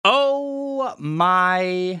Oh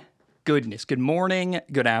my goodness. Good morning,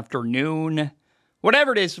 good afternoon.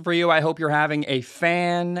 Whatever it is for you, I hope you're having a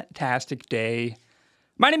fantastic day.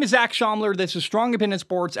 My name is Zach Schaumler. This is Strong Opinion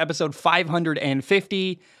Sports, episode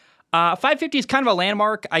 550. 550 is kind of a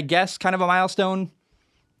landmark, I guess, kind of a milestone.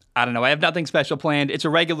 I don't know. I have nothing special planned. It's a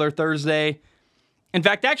regular Thursday. In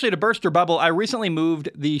fact, actually, to burst your bubble, I recently moved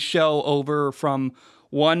the show over from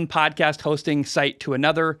one podcast hosting site to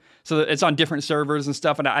another. So it's on different servers and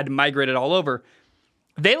stuff, and I'd migrated all over.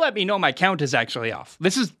 They let me know my count is actually off.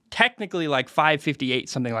 This is technically like 558,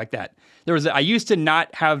 something like that. I used to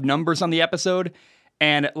not have numbers on the episode,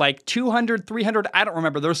 and like 200, 300, I don't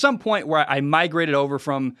remember. There was some point where I migrated over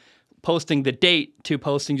from posting the date to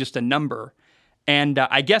posting just a number. And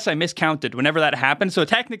I guess I miscounted whenever that happened. So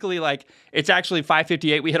technically, like, it's actually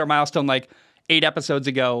 558. We hit our milestone like 8 episodes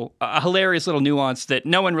ago. A hilarious little nuance that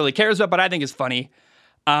no one really cares about, but I think is funny.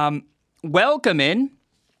 Welcome in.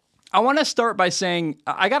 I want to start by saying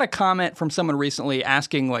I got a comment from someone recently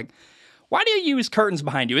asking, like, why do you use curtains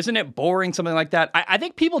behind you? Isn't it boring? Something like that. I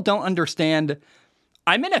think people don't understand.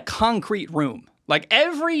 I'm in a concrete room. Like,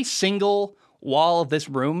 every single wall of this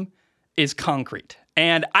room is concrete.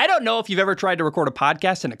 And I don't know if you've ever tried to record a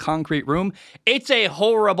podcast in a concrete room. It's a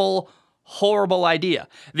horrible, horrible idea.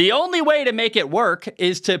 The only way to make it work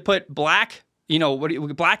is to put blackout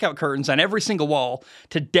curtains on every single wall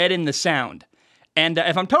to deaden the sound. And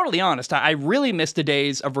if I'm totally honest, I really miss the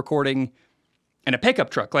days of recording in a pickup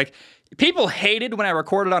truck. Like, people hated when I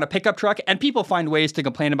recorded on a pickup truck, and people find ways to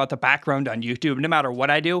complain about the background on YouTube no matter what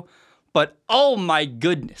I do. But oh my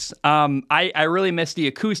goodness, I really miss the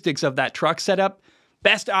acoustics of that truck setup.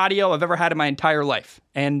 Best audio I've ever had in my entire life.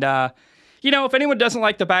 And, if anyone doesn't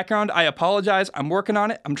like the background, I apologize. I'm working on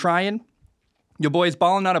it. I'm trying. Your boy's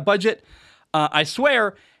balling on a budget. I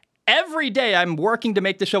swear, every day I'm working to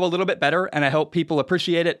make the show a little bit better, and I hope people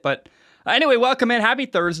appreciate it. But anyway, welcome in. Happy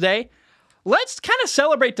Thursday. Let's kind of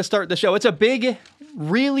celebrate to start the show. It's a big,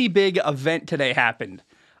 really big event today happened.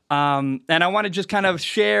 And I want to just kind of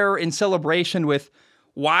share in celebration with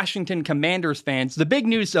Washington Commanders fans. The big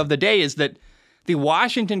news of the day is that the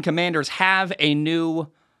Washington Commanders have a new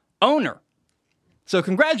owner. So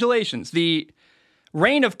congratulations. The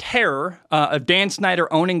reign of terror of Dan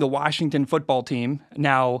Snyder owning the Washington football team.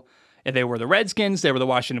 Now, they were the Redskins. They were the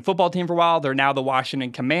Washington football team for a while. They're now the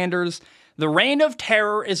Washington Commanders. The reign of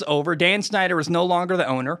terror is over. Dan Snyder is no longer the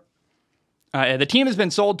owner. The team has been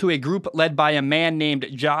sold to a group led by a man named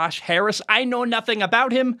Josh Harris. I know nothing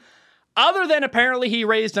about him, other than apparently he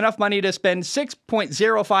raised enough money to spend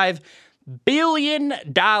 $6.05 billion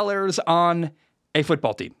on a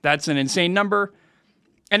football team. That's an insane number.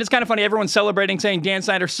 And it's kind of funny. Everyone's celebrating, saying Dan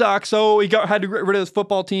Snyder sucks. Oh, he had to get rid of his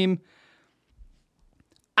football team.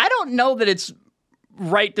 I don't know that it's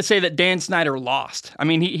right to say that Dan Snyder lost. I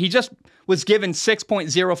mean, he just was given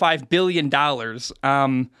 $6.05 billion.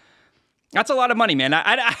 That's a lot of money, man.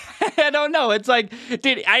 I don't know. It's like,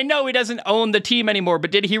 I know he doesn't own the team anymore,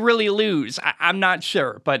 but did he really lose? I'm not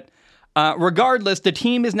sure. But regardless, the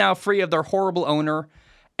team is now free of their horrible owner,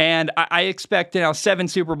 and I expect 7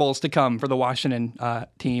 Super Bowls to come for the Washington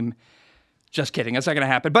team. Just kidding. That's not going to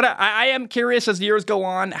happen. But I am curious as the years go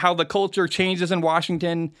on how the culture changes in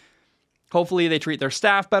Washington. Hopefully they treat their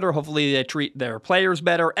staff better. Hopefully they treat their players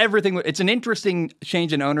better. Everything. It's an interesting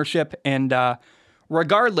change in ownership, and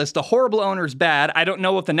regardless, the horrible owner's bad. I don't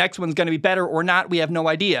know if the next one's going to be better or not. We have no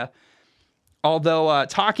idea. Although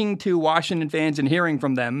talking to Washington fans and hearing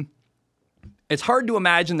from them, it's hard to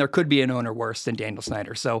imagine there could be an owner worse than Daniel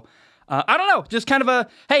Snyder. So I don't know. Just kind of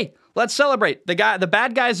hey, let's celebrate. The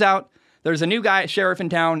bad guy's out. There's a new guy, sheriff in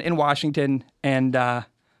town in Washington, and I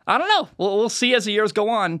don't know. We'll see as the years go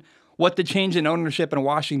on what the change in ownership in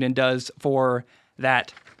Washington does for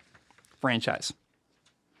that franchise.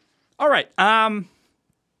 All right.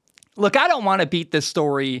 Look, I don't want to beat this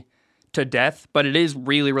story to death, but it is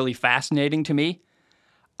really, really fascinating to me.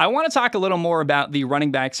 I want to talk a little more about the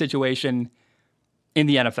running back situation in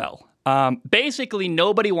the NFL. Basically,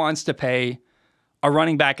 nobody wants to pay a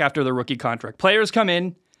running back after the rookie contract. Players come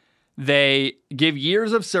in, they give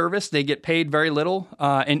years of service, they get paid very little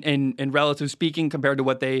in relative speaking compared to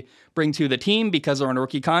what they bring to the team because they're on a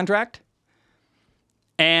rookie contract.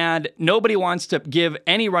 And nobody wants to give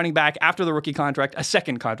any running back after the rookie contract a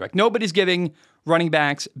second contract. Nobody's giving running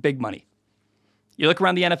backs big money. You look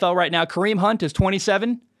around the NFL right now, Kareem Hunt is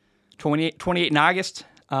 27, 28 in August,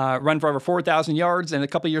 run for over 4,000 yards in a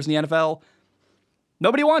couple years in the NFL.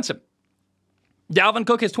 Nobody wants him. Dalvin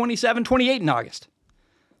Cook is 27, 28 in August.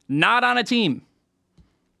 Not on a team.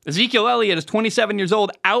 Ezekiel Elliott is 27 years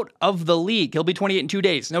old, out of the league. He'll be 28 in 2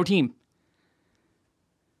 days. No team.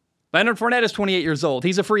 Leonard Fournette is 28 years old.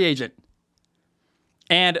 He's a free agent.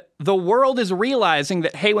 And the world is realizing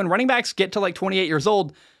that, hey, when running backs get to like 28 years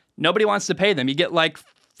old, nobody wants to pay them. You get like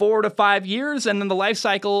 4 to 5 years, and then the life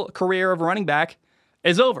cycle career of a running back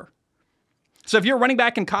is over. So if you're a running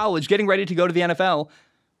back in college getting ready to go to the NFL,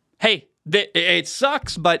 hey, it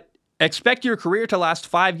sucks, but expect your career to last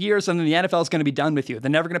 5 years, and then the NFL is going to be done with you.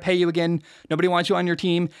 They're never going to pay you again. Nobody wants you on your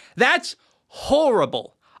team. That's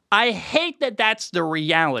horrible. I hate that that's the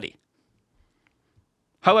reality.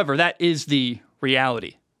 However, that is the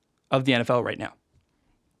reality of the NFL right now.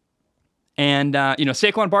 And,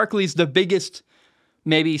 Saquon Barkley's the biggest,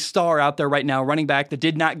 maybe, star out there right now, running back that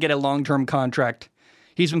did not get a long-term contract.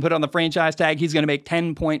 He's been put on the franchise tag. He's going to make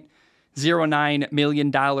 $10.09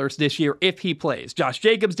 million this year if he plays. Josh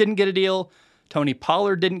Jacobs didn't get a deal. Tony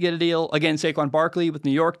Pollard didn't get a deal. Again, Saquon Barkley with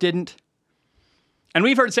New York didn't. And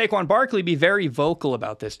we've heard Saquon Barkley be very vocal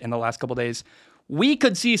about this in the last couple days. We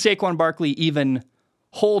could see Saquon Barkley even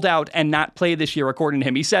hold out and not play this year, according to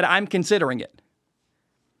him. He said, I'm considering it.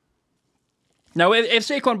 Now, if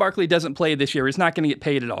Saquon Barkley doesn't play this year, he's not going to get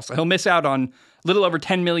paid at all. So he'll miss out on a little over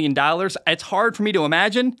 $10 million. It's hard for me to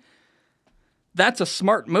imagine that's a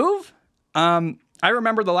smart move. I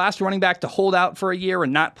remember the last running back to hold out for a year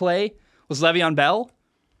and not play was Le'Veon Bell.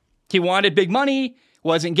 He wanted big money,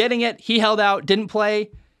 wasn't getting it. He held out, didn't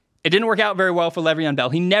play. It didn't work out very well for Le'Veon Bell.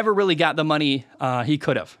 He never really got the money he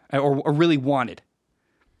could have or really wanted.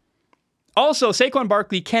 Also, Saquon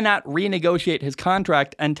Barkley cannot renegotiate his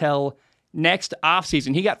contract until next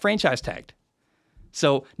offseason. He got franchise tagged.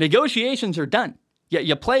 So negotiations are done.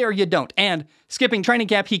 You play or you don't. And skipping training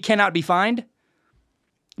camp, he cannot be fined,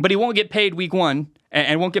 but he won't get paid week 1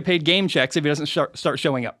 and won't get paid game checks if he doesn't start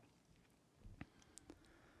showing up.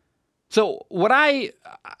 So what I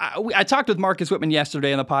talked with Marcus Whitman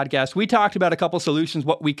yesterday on the podcast. We talked about a couple solutions,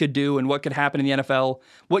 what we could do and what could happen in the NFL,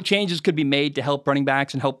 what changes could be made to help running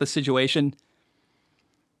backs and help the situation.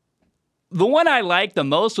 The one I liked the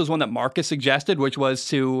most was one that Marcus suggested, which was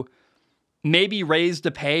to maybe raise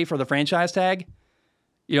the pay for the franchise tag.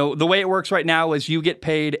 The way it works right now is you get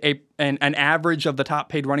paid an average of the top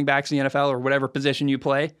paid running backs in the NFL or whatever position you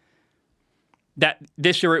play. That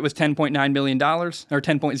this year it was $10.9 million, or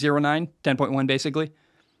 10.09, 10.1 basically.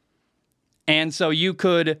 And so you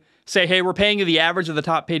could say, hey, we're paying you the average of the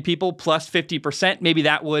top paid people plus 50%. Maybe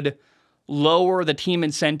that would lower the team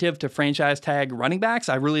incentive to franchise tag running backs.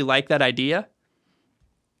 I really like that idea.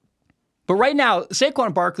 But right now,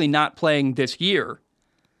 Saquon Barkley not playing this year,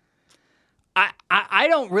 I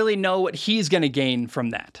don't really know what he's going to gain from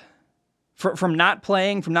that. From not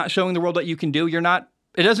playing, from not showing the world what you can do,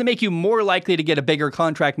 it doesn't make you more likely to get a bigger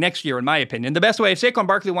contract next year, in my opinion. The best way, if Saquon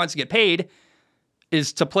Barkley wants to get paid,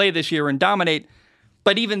 is to play this year and dominate.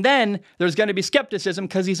 But even then, there's going to be skepticism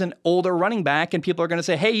because he's an older running back, and people are going to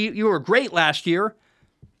say, hey, you were great last year.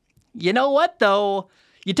 You know what, though?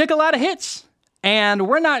 You took a lot of hits, and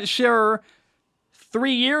we're not sure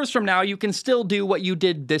 3 years from now you can still do what you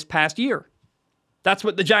did this past year. That's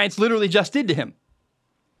what the Giants literally just did to him.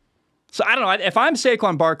 So I don't know. If I'm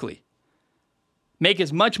Saquon Barkley, make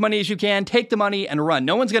as much money as you can, take the money, and run.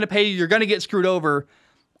 No one's going to pay you. You're going to get screwed over.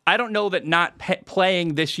 I don't know that not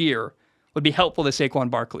playing this year would be helpful to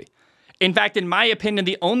Saquon Barkley. In fact, in my opinion,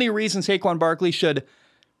 the only reason Saquon Barkley should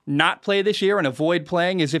not play this year and avoid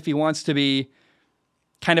playing is if he wants to be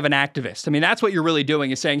kind of an activist. I mean, that's what you're really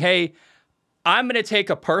doing, is saying, hey, I'm going to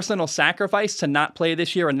take a personal sacrifice to not play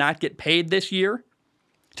this year and not get paid this year,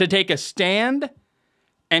 to take a stand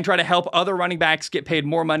and try to help other running backs get paid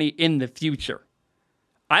more money in the future.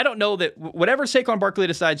 I don't know that whatever Saquon Barkley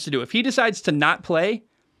decides to do, if he decides to not play,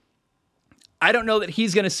 I don't know that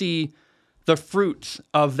he's going to see the fruits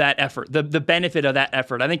of that effort, the benefit of that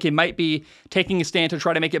effort. I think he might be taking a stand to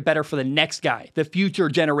try to make it better for the next guy, the future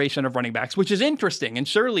generation of running backs, which is interesting and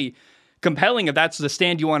surely compelling if that's the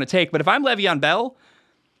stand you want to take. But if I'm Le'Veon Bell,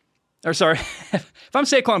 if I'm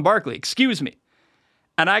Saquon Barkley, excuse me,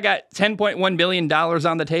 and I got $10.1 million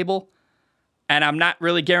on the table, and I'm not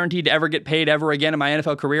really guaranteed to ever get paid ever again in my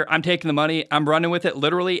NFL career, I'm taking the money, I'm running with it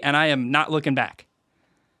literally, and I am not looking back.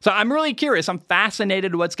 So I'm really curious. I'm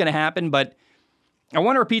fascinated with what's going to happen, but I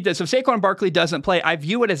want to repeat this. If Saquon Barkley doesn't play, I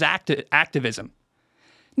view it as activism.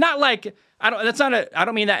 Not like, I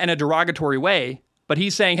don't mean that in a derogatory way, but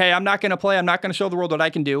he's saying, hey, I'm not going to play. I'm not going to show the world what I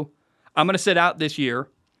can do. I'm going to sit out this year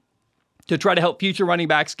to try to help future running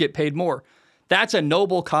backs get paid more. That's a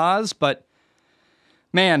noble cause, but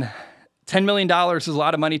man, $10 million is a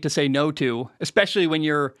lot of money to say no to, especially when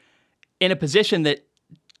you're in a position that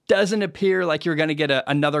doesn't appear like you're going to get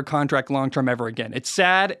another contract long-term ever again. It's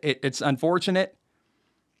sad. It's unfortunate.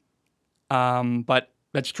 But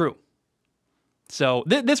that's true. So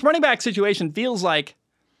this running back situation feels like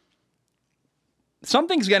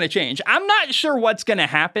something's going to change. I'm not sure what's going to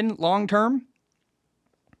happen long term.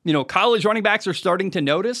 College running backs are starting to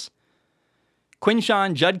notice.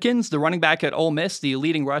 Quinshon Judkins, the running back at Ole Miss, the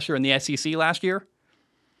leading rusher in the SEC last year,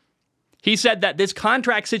 he said that this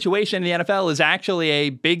contract situation in the NFL is actually a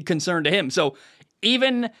big concern to him. So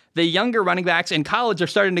even the younger running backs in college are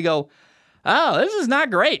starting to go, oh, this is not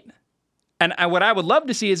great. And what I would love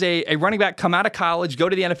to see is a running back come out of college, go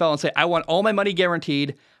to the NFL and say, I want all my money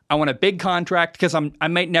guaranteed. I want a big contract because I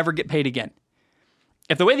might never get paid again.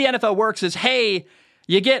 If the way the NFL works is, hey,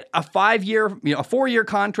 you get a 4-year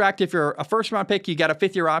contract. If you're a first-round pick, you get a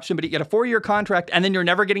 5th-year option, but you get a 4-year contract, and then you're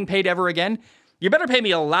never getting paid ever again. You better pay me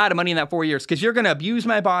a lot of money in that 4 years because you're going to abuse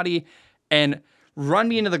my body and run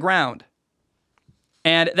me into the ground.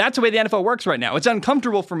 And that's the way the NFL works right now. It's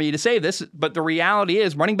uncomfortable for me to say this, but the reality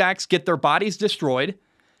is running backs get their bodies destroyed.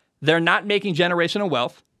 They're not making generational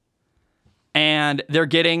wealth, and they're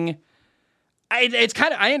getting.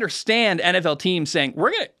 I understand NFL teams saying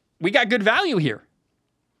we got good value here.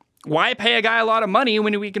 Why pay a guy a lot of money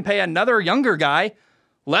when we can pay another younger guy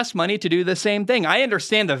less money to do the same thing? I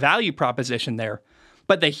understand the value proposition there,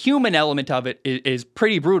 but the human element of it is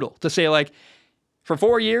pretty brutal to say, like, for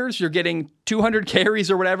 4 years, you're getting 200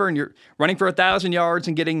 carries or whatever, and you're running for 1,000 yards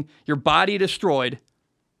and getting your body destroyed,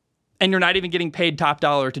 and you're not even getting paid top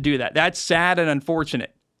dollar to do that. That's sad and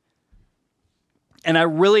unfortunate. And I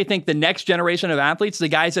really think the next generation of athletes, the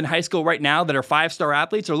guys in high school right now that are 5-star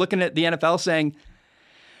athletes, are looking at the NFL saying,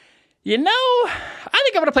 I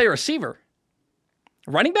think I'm going to play a receiver.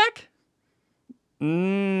 Running back?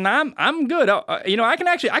 I'm good.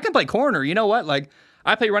 I can play corner. You know what? Like,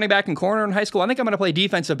 I play running back and corner in high school. I think I'm going to play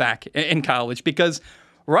defensive back in college because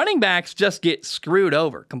running backs just get screwed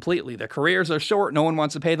over completely. Their careers are short. No one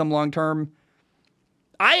wants to pay them long term.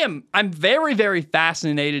 I'm very, very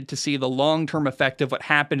fascinated to see the long-term effect of what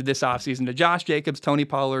happened this offseason to Josh Jacobs, Tony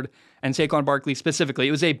Pollard, and Saquon Barkley specifically.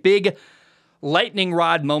 It was a big lightning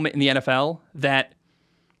rod moment in the NFL that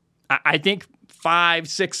I think 5,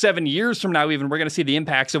 6, 7 years from now even, we're going to see the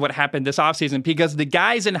impacts of what happened this offseason because the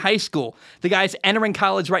guys in high school, the guys entering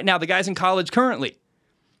college right now, the guys in college currently,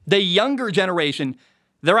 the younger generation,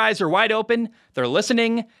 their eyes are wide open, they're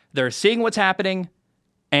listening, they're seeing what's happening,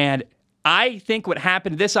 and I think what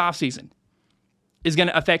happened this offseason is going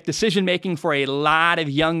to affect decision-making for a lot of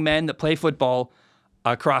young men that play football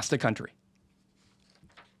across the country.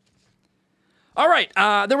 All right,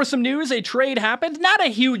 there was some news. A trade happened. Not a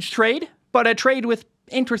huge trade, but a trade with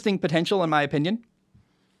interesting potential, in my opinion.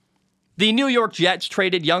 The New York Jets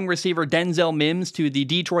traded young receiver Denzel Mims to the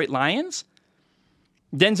Detroit Lions.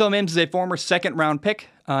 Denzel Mims is a former second-round pick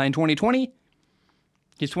in 2020.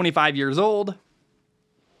 He's 25 years old.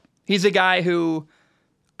 He's a guy who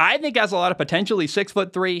I think has a lot of potential. He's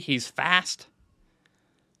 6'3". He's fast.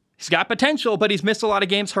 He's got potential, but he's missed a lot of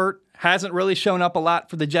games hurt. Hasn't really shown up a lot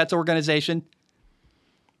for the Jets organization.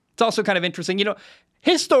 It's also kind of interesting.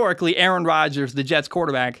 Historically, Aaron Rodgers, the Jets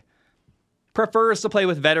quarterback, prefers to play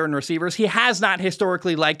with veteran receivers. He has not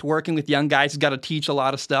historically liked working with young guys. He's got to teach a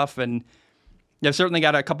lot of stuff, and they've certainly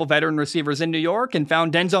got a couple veteran receivers in New York and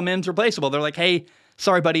found Denzel Mims replaceable. They're like, hey,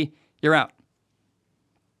 sorry, buddy, you're out.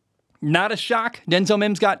 Not a shock. Denzel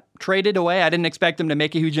Mims got traded away. I didn't expect him to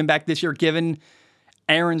make a huge impact this year, given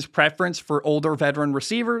Aaron's preference for older veteran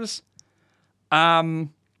receivers. Here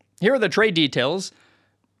are the trade details.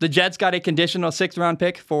 The Jets got a conditional 6th-round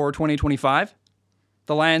pick for 2025.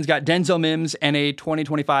 The Lions got Denzel Mims and a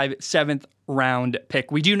 2025 7th-round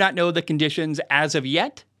pick. We do not know the conditions as of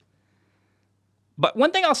yet. But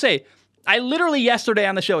one thing I'll say, I literally yesterday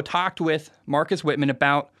on the show talked with Marcus Whitman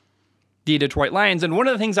about the Detroit Lions, and one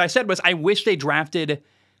of the things I said was I wish they drafted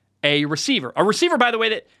a receiver. A receiver, by the way,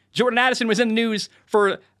 that Jordan Addison was in the news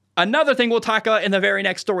for another thing we'll talk about in the very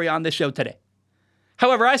next story on this show today.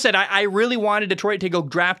 However, I said I really wanted Detroit to go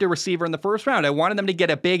draft a receiver in the 1st round. I wanted them to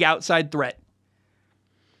get a big outside threat.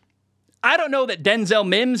 I don't know that Denzel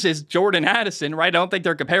Mims is Jordan Addison, right? I don't think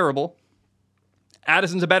they're comparable.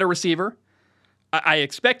 Addison's a better receiver. I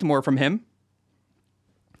expect more from him.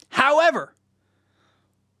 However,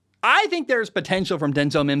 I think there's potential from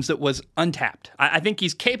Denzel Mims that was untapped. I think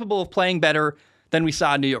he's capable of playing better than we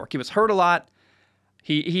saw in New York. He was hurt a lot.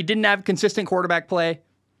 He didn't have consistent quarterback play.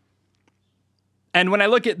 And when I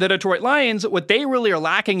look at the Detroit Lions, what they really are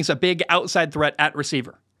lacking is a big outside threat at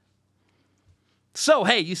receiver. So,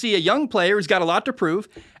 hey, you see a young player who's got a lot to prove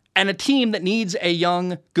and a team that needs a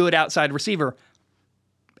young, good outside receiver.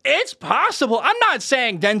 It's possible. I'm not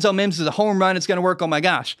saying Denzel Mims is a home run. It's going to work. Oh, my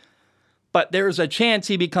gosh. But there's a chance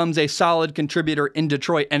he becomes a solid contributor in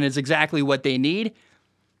Detroit and is exactly what they need.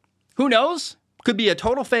 Who knows? Could be a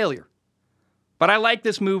total failure. But I like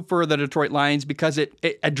this move for the Detroit Lions because it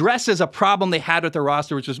addresses a problem they had with their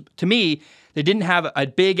roster, which was, to me, they didn't have a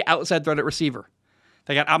big outside threat at receiver.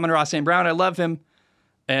 They got Amon-Ra St. Brown. I love him.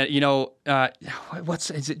 Is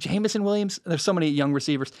it Jamison Williams? There's so many young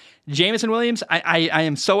receivers. Jamison Williams, I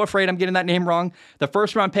am so afraid I'm getting that name wrong. The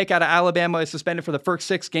first-round pick out of Alabama is suspended for the first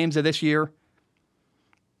 6 games of this year.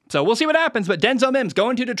 So we'll see what happens. But Denzel Mims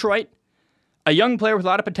going to Detroit, a young player with a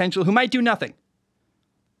lot of potential who might do nothing,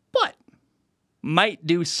 but might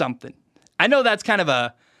do something. I know that's kind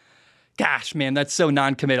of that's so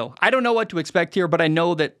non-committal. I don't know what to expect here, but I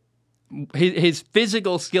know that his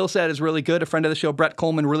physical skill set is really good. A friend of the show, Brett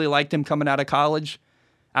Coleman, really liked him coming out of college,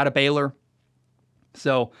 out of Baylor.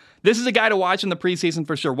 So this is a guy to watch in the preseason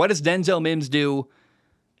for sure. What does Denzel Mims do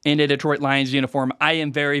in a Detroit Lions uniform? I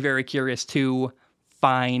am very, very curious to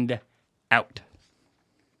find out.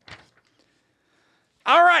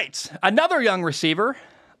 All right, another young receiver.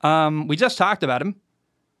 We just talked about him.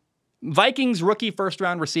 Vikings rookie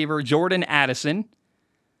first-round receiver Jordan Addison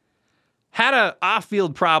had an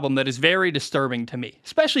off-field problem that is very disturbing to me,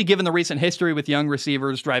 especially given the recent history with young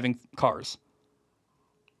receivers driving cars.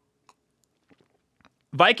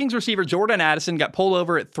 Vikings receiver Jordan Addison got pulled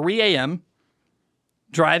over at 3 a.m.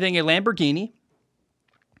 driving a Lamborghini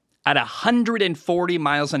at 140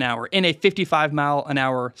 miles an hour in a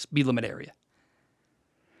 55-mile-an-hour speed limit area.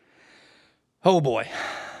 Oh, boy.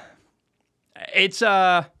 It's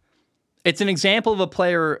an example of a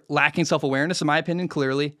player lacking self-awareness, in my opinion,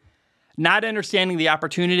 clearly. Not understanding the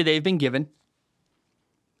opportunity they've been given.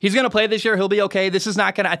 He's going to play this year. He'll be okay. This is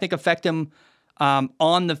not going to, I think, affect him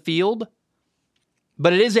on the field.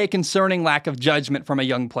 But it is a concerning lack of judgment from a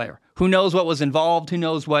young player. Who knows what was involved? Who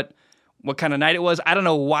knows what kind of night it was? I don't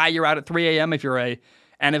know why you're out at 3 a.m. if you're a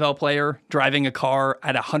NFL player driving a car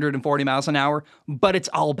at 140 miles an hour. But it's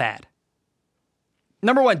all bad.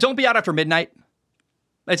 Number one, don't be out after midnight.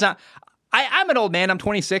 It's not... I'm an old man. I'm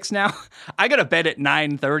 26 now. I go to bed at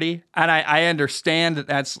 9:30, and I understand that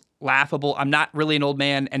that's laughable. I'm not really an old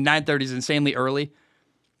man, and 9:30 is insanely early.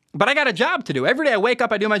 But I got a job to do. Every day I wake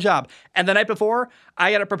up, I do my job. And the night before,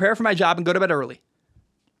 I got to prepare for my job and go to bed early.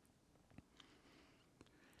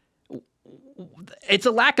 It's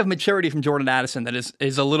a lack of maturity from Jordan Addison that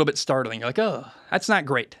is a little bit startling. You're like, oh, that's not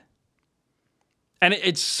great. And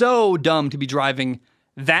it's so dumb to be driving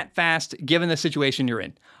that fast given the situation you're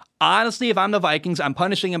in. Honestly, if I'm the Vikings, I'm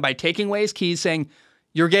punishing him by taking away his keys, saying,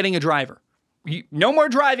 you're getting a driver. No more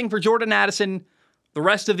driving for Jordan Addison the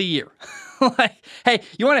rest of the year. Like, hey,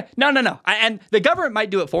 you want to... No. And the government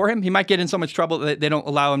might do it for him. He might get in so much trouble that they don't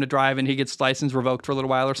allow him to drive and he gets license revoked for a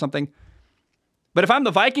little while or something. But if I'm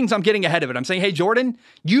the Vikings, I'm getting ahead of it. I'm saying, hey, Jordan,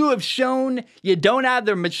 you have shown you don't have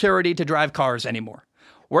the maturity to drive cars anymore.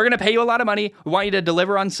 We're going to pay you a lot of money. We want you to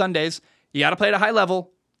deliver on Sundays. You got to play at a high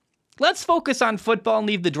level. Let's focus on football and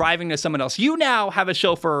leave the driving to someone else. You now have a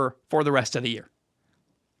chauffeur for the rest of the year.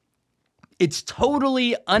 It's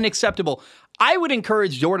totally unacceptable. I would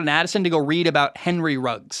encourage Jordan Addison to go read about Henry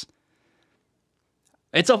Ruggs.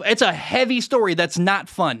 It's a heavy story that's not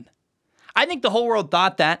fun. I think the whole world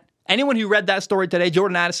thought that. Anyone who read that story today,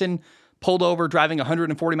 Jordan Addison pulled over driving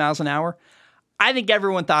 140 miles an hour. I think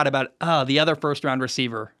everyone thought about, the other first-round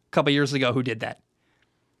receiver a couple years ago who did that.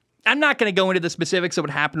 I'm not going to go into the specifics of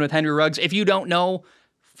what happened with Henry Ruggs. If you don't know,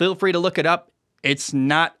 feel free to look it up. It's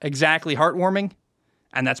not exactly heartwarming,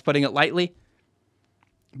 and that's putting it lightly.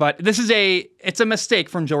 But it's a mistake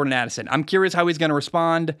from Jordan Addison. I'm curious how he's going to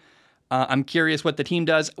respond. I'm curious what the team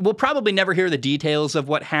does. We'll probably never hear the details of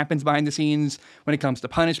what happens behind the scenes when it comes to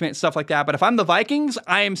punishment, stuff like that. But if I'm the Vikings,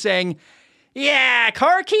 I am saying, yeah,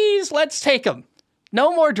 car keys, let's take them.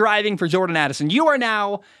 No more driving for Jordan Addison. You are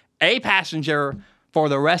now a passenger for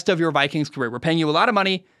the rest of your Vikings career. We're paying you a lot of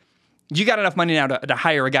money. You got enough money now to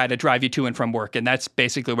hire a guy to drive you to and from work, and that's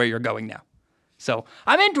basically where you're going now. So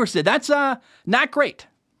I'm interested. That's not great.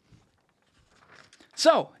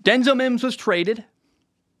 So Denzel Mims was traded.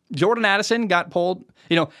 Jordan Addison got pulled.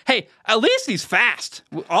 Hey, at least he's fast.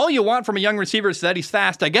 All you want from a young receiver is that he's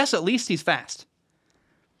fast. I guess at least he's fast.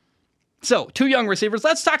 So 2 young receivers.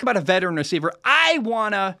 Let's talk about a veteran receiver. I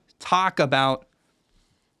want to talk about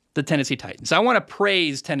the Tennessee Titans. I want to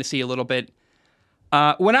praise Tennessee a little bit.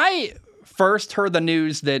 When I first heard the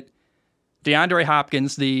news that DeAndre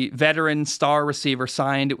Hopkins, the veteran star receiver,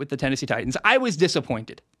 signed with the Tennessee Titans, I was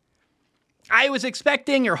disappointed. I was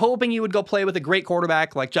expecting or hoping he would go play with a great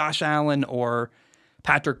quarterback like Josh Allen or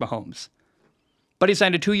Patrick Mahomes. But he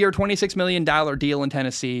signed a 2-year, $26 million deal in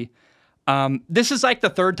Tennessee. This is like the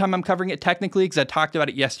 3rd time I'm covering it technically because I talked about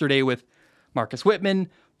it yesterday with Marcus Whitman.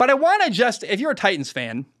 But I want to if you're a Titans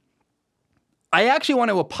fan, I actually want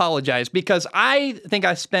to apologize because I think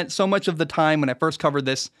I spent so much of the time when I first covered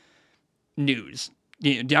this news,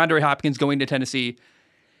 DeAndre Hopkins going to Tennessee,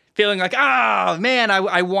 feeling like, oh, man,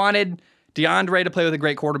 I wanted DeAndre to play with a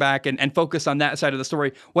great quarterback and focus on that side of the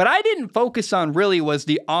story. What I didn't focus on really was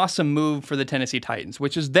the awesome move for the Tennessee Titans,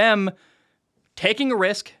 which is them taking a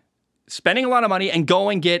risk, spending a lot of money, and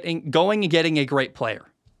going and getting a great player.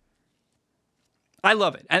 I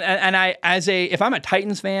love it. And if I'm a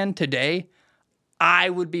Titans fan today, I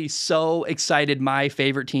would be so excited my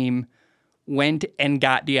favorite team went and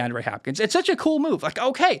got DeAndre Hopkins. It's such a cool move. Like,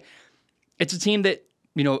 okay, it's a team that,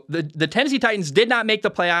 the Tennessee Titans did not make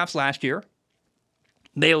the playoffs last year.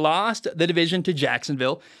 They lost the division to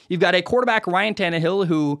Jacksonville. You've got a quarterback, Ryan Tannehill,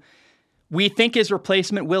 who we think his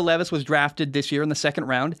replacement, Will Levis, was drafted this year in the second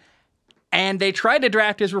round. And they tried to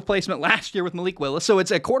draft his replacement last year with Malik Willis. So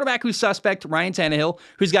it's a quarterback who's suspect, Ryan Tannehill,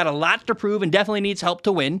 who's got a lot to prove and definitely needs help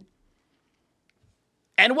to win.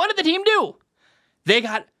 And what did the team do? They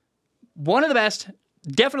got one of the best,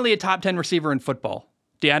 definitely a top 10 receiver in football,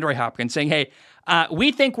 DeAndre Hopkins, saying, hey,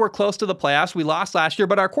 we think we're close to the playoffs. We lost last year,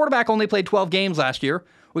 but our quarterback only played 12 games last year.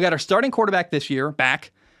 We got our starting quarterback this year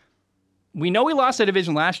back. We know we lost the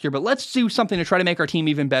division last year, but let's do something to try to make our team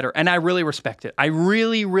even better. And I really respect it. I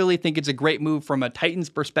really, really think it's a great move from a Titans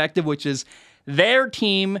perspective, which is their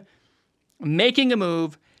team making a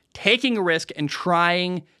move, taking a risk, and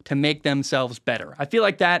trying to make themselves better. I feel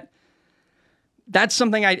like that's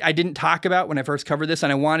something I didn't talk about when I first covered this,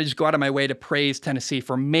 and I wanted to just go out of my way to praise Tennessee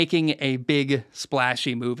for making a big,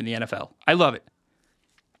 splashy move in the NFL. I love it.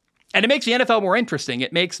 And it makes the NFL more interesting.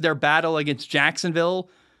 It makes their battle against Jacksonville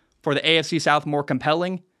for the AFC South more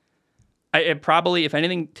compelling. It probably, if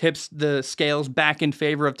anything, tips the scales back in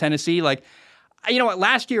favor of Tennessee. Like, you know what,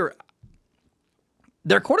 last year,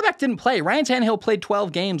 their quarterback didn't play. Ryan Tannehill played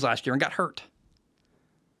 12 games last year and got hurt.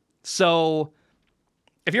 So,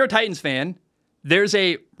 if you're a Titans fan, there's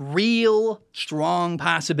a real strong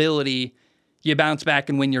possibility you bounce back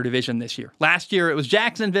and win your division this year. Last year, it was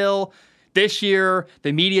Jacksonville. This year,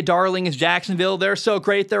 the media darling is Jacksonville. They're so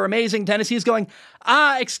great. They're amazing. Tennessee's going,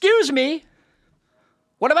 excuse me.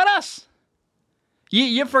 What about us?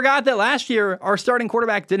 You forgot that last year, our starting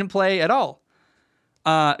quarterback didn't play at all,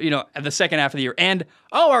 at the second half of the year. And,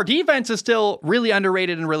 our defense is still really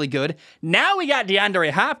underrated and really good. Now we got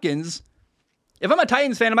DeAndre Hopkins. If I'm a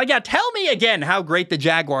Titans fan, I'm like, yeah, tell me again how great the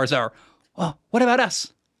Jaguars are. Well, what about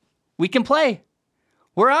us? We can play.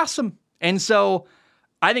 We're awesome. And so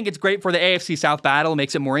I think it's great for the AFC South battle. It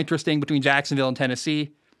makes it more interesting between Jacksonville and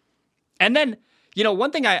Tennessee. And then,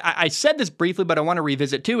 one thing I said this briefly, but I want to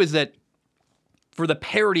revisit too, is that for the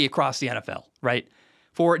parity across the NFL, right?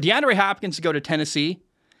 For DeAndre Hopkins to go to Tennessee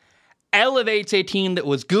elevates a team that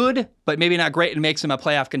was good, but maybe not great, and makes them a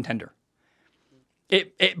playoff contender.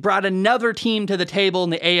 It brought another team to the table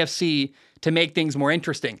in the AFC to make things more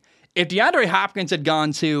interesting. If DeAndre Hopkins had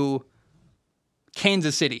gone to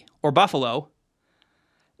Kansas City or Buffalo,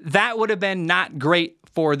 that would have been not great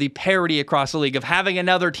for the parity across the league of having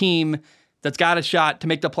another team that's got a shot to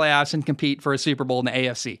make the playoffs and compete for a Super Bowl in the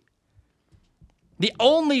AFC. The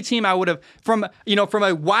only team I would have, from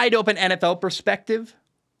a wide open NFL perspective,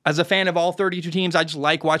 as a fan of all 32 teams, I just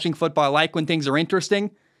like watching football. I like when things are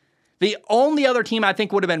interesting. The only other team I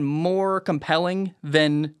think would have been more compelling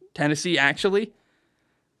than Tennessee actually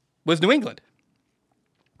was New England.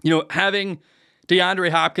 Having DeAndre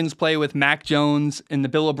Hopkins play with Mac Jones in the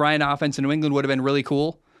Bill O'Brien offense in New England would have been really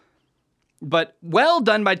cool. But well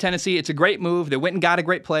done by Tennessee. It's a great move. They went and got a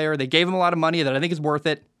great player. They gave him a lot of money that I think is worth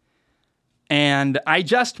it. And I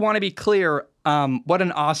just want to be clear, what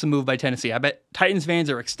an awesome move by Tennessee. I bet Titans fans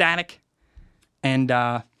are ecstatic. And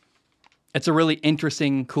it's a really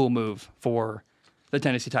interesting, cool move for the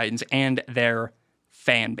Tennessee Titans and their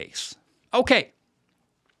fan base. Okay.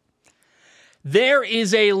 There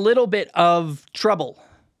is a little bit of trouble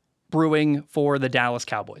brewing for the Dallas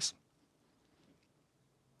Cowboys.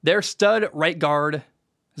 Their stud right guard,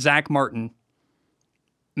 Zach Martin,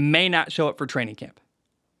 may not show up for training camp.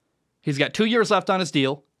 He's got 2 years left on his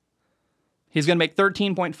deal. He's going to make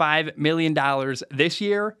 $13.5 million this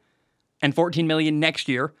year and $14 million next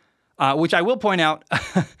year, which I will point out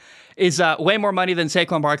is way more money than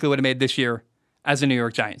Saquon Barkley would have made this year as a New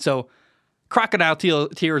York Giant. So crocodile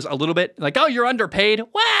tears a little bit. Like, oh, you're underpaid.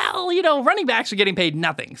 Well, running backs are getting paid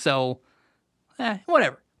nothing. So,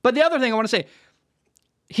 whatever. But the other thing I want to say,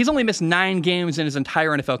 he's only missed 9 games in his entire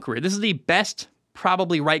NFL career. This is the best,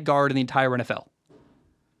 probably, right guard in the entire NFL.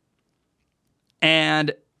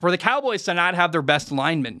 And for the Cowboys to not have their best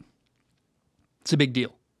lineman, it's a big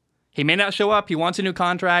deal. He may not show up. He wants a new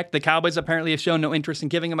contract. The Cowboys apparently have shown no interest in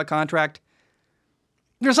giving him a contract.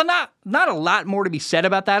 there's not a lot more to be said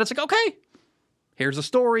about that. It's like, okay, here's a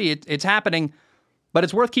story. It's happening, but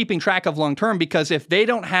it's worth keeping track of long term, because if they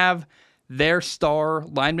don't have their star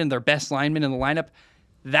lineman, their best lineman in the lineup,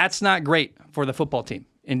 that's not great for the football team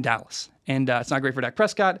in Dallas. And it's not great for Dak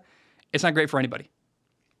Prescott. It's not great for anybody.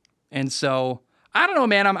 And so, I don't know,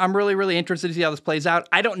 man. I'm really, really interested to see how this plays out.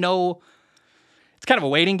 I don't know. It's kind of a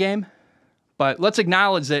waiting game. But let's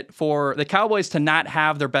acknowledge that for the Cowboys to not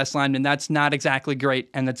have their best lineman, that's not exactly great,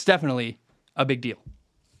 and that's definitely a big deal.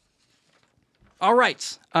 All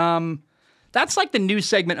right. That's like the news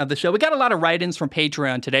segment of the show. We got a lot of write-ins from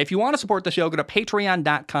Patreon today. If you want to support the show, go to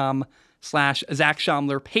patreon.com/Zach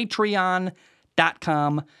Schaumler,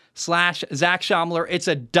 patreon.com/Zach Schaumler. It's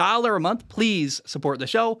 $1 a month. Please support the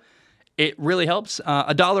show. It really helps.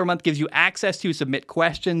 $1 a month gives you access to submit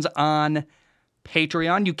questions on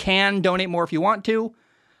Patreon. You can donate more if you want to.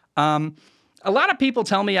 A lot of people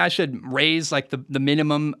tell me I should raise like the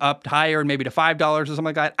minimum up higher, maybe to $5 or something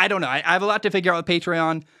like that. I don't know. I have a lot to figure out with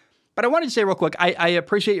Patreon, but I wanted to say real quick, I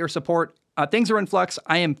appreciate your support. Things are in flux.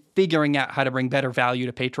 I am figuring out how to bring better value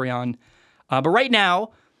to Patreon. But right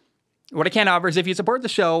now, what I can offer is if you support the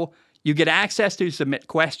show, you get access to submit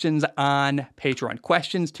questions on Patreon,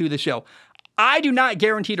 questions to the show. I do not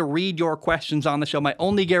guarantee to read your questions on the show. My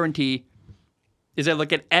only guarantee is I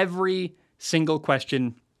look at every single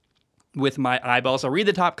question with my eyeballs. I'll read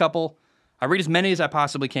the top couple. I read as many as I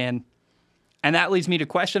possibly can. And that leads me to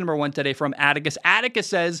question number 1 today from Atticus. Atticus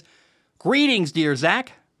says, "Greetings, dear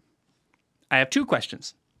Zach. I have 2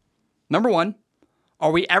 questions. Number 1,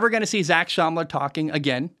 are we ever going to see Zach Schaumler talking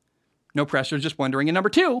again? No pressure, just wondering. And number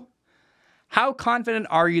 2, how confident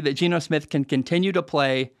are you that Geno Smith can continue to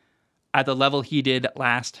play at the level he did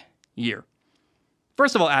last year?"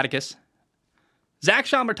 First of all, Atticus, Zach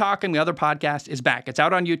Schaumler Talking, the other podcast, is back. It's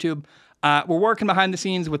out on YouTube. We're working behind the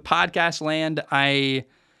scenes with Podcast Land. I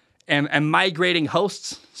am migrating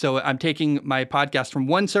hosts, so I'm taking my podcast from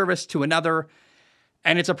one service to another,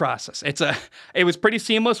 and it's a process. It was pretty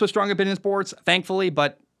seamless with Strong Opinion Sports, thankfully,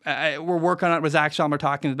 but we're working on it with Zach Schaumler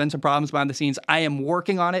Talking. There's been some problems behind the scenes. I am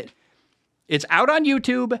working on it. It's out on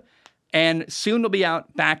YouTube, and soon it'll be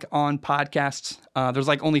out back on podcasts. There's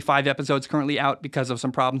like only 5 episodes currently out because of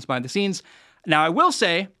some problems behind the scenes. Now, I will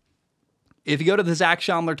say, if you go to the Zach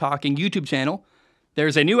Schaumler Talking YouTube channel,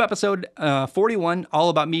 there's a new episode, 41, all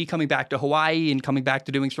about me coming back to Hawaii and coming back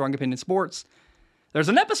to doing Strong Opinion Sports. There's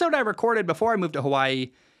an episode I recorded before I moved to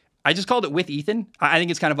Hawaii. I just called it With Ethan. I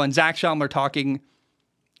think it's kind of fun. Zach Schaumler Talking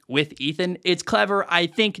with Ethan. It's clever. I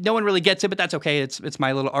think no one really gets it, but that's okay. It's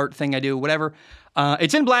my little art thing I do, whatever.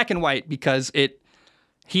 It's in black and white because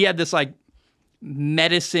he had this like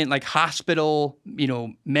medicine, like hospital,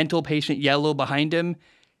 mental patient yellow behind him.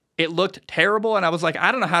 It looked terrible, and I was like,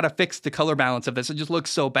 I don't know how to fix the color balance of this. It just looks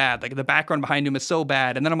so bad. Like the background behind him is so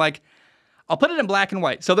bad. And then I'm like, I'll put it in black and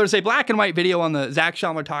white. So there's a black and white video on the Zach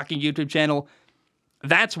Schaumler Talking YouTube channel.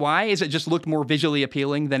 That's why, is it just looked more visually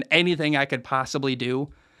appealing than anything I could possibly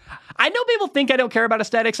do. I know people think I don't care about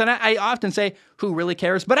aesthetics, and I often say, who really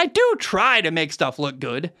cares? But I do try to make stuff look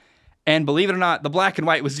good. And believe it or not, the black and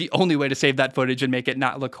white was the only way to save that footage and make it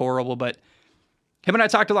not look horrible. But him and I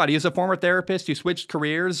talked a lot. He was a former therapist who switched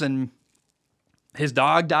careers, and his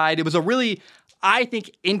dog died. It was a really, I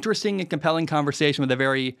think, interesting and compelling conversation with a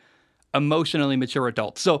very emotionally mature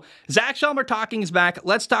adult. So Zach Schaumler Talking is back.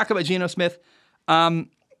 Let's talk about Geno Smith.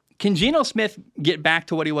 Can Geno Smith get back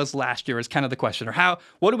to what he was last year is kind of the question. Or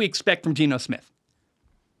what do we expect from Geno Smith?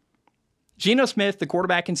 Geno Smith, the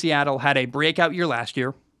quarterback in Seattle, had a breakout year last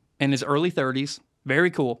year in his early 30s.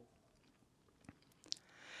 Very cool.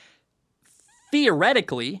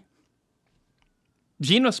 Theoretically,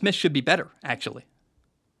 Geno Smith should be better, actually.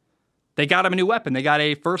 They got him a new weapon. They got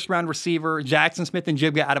a first-round receiver, Jackson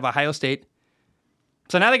Smith-Njigba, out of Ohio State.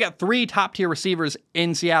 So now they got 3 top-tier receivers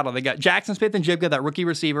in Seattle. They got Jackson Smith-Njigba, that rookie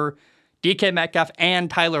receiver, DK Metcalf, and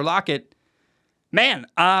Tyler Lockett. Man,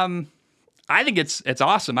 I think it's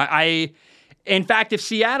awesome. In fact, if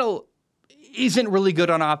Seattle isn't really good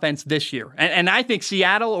on offense this year, and I think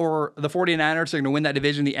Seattle or the 49ers are going to win that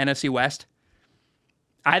division, the NFC West,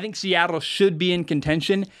 I think Seattle should be in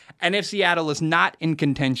contention. And if Seattle is not in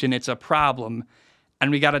contention, it's a problem.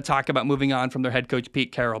 And we got to talk about moving on from their head coach,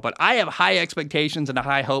 Pete Carroll. But I have high expectations and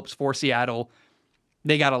high hopes for Seattle.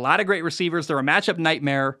 They got a lot of great receivers. They're a matchup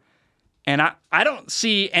nightmare. And I don't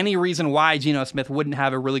see any reason why Geno Smith wouldn't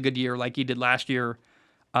have a really good year like he did last year.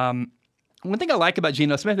 One thing I like about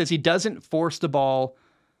Geno Smith is he doesn't force the ball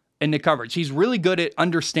into coverage. He's really good at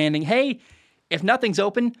understanding, hey, if nothing's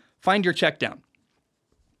open, find your check down.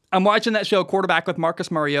 I'm watching that show, Quarterback with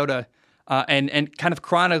Marcus Mariota, and kind of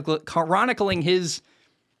chronicling his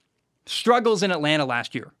struggles in Atlanta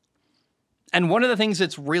last year. And one of the things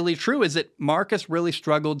that's really true is that Marcus really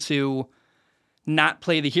struggled to not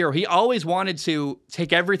play the hero. He always wanted to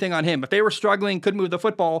take everything on him. If they were struggling, couldn't move the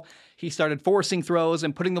football, he started forcing throws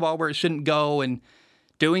and putting the ball where it shouldn't go and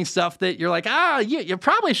doing stuff that you're like, you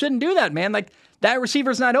probably shouldn't do that, man. Like, that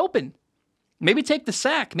receiver's not open. Maybe take the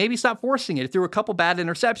sack. Maybe stop forcing it. He threw a couple bad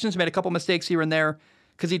interceptions, made a couple mistakes here and there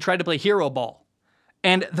because he tried to play hero ball.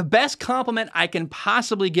 And the best compliment I can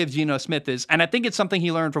possibly give Geno Smith is, and I think it's something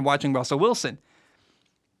he learned from watching Russell Wilson.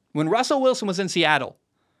 When Russell Wilson was in Seattle,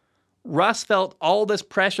 Russ felt all this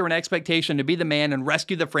pressure and expectation to be the man and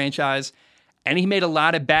rescue the franchise, and he made a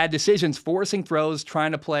lot of bad decisions, forcing throws,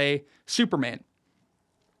 trying to play Superman.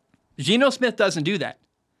 Geno Smith doesn't do that.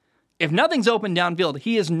 If nothing's open downfield,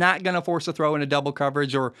 he is not going to force a throw into double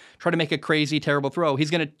coverage or try to make a crazy, terrible throw. He's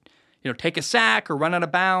going to take a sack or run out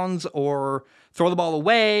of bounds or throw the ball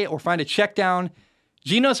away or find a check down.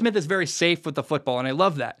 Geno Smith is very safe with the football, and I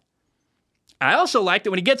love that. I also like that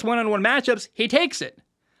when he gets one-on-one matchups, he takes it.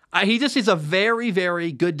 He just is a very,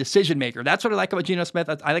 very good decision maker. That's what I like about Geno Smith.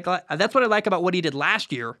 That's what I like about what he did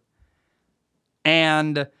last year.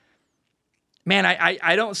 And man,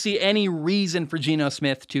 I don't see any reason for Geno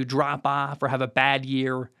Smith to drop off or have a bad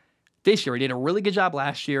year this year. He did a really good job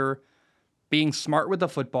last year being smart with the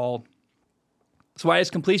football. That's why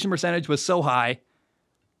his completion percentage was so high.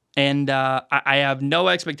 And I have no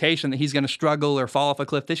expectation that he's going to struggle or fall off a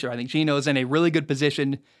cliff this year. I think Geno's in a really good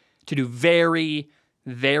position to do very,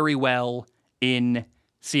 very well in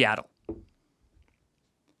Seattle.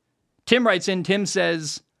 Tim writes in. Tim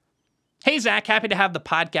says, "Hey, Zach, happy to have the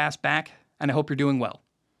podcast back, and I hope you're doing well.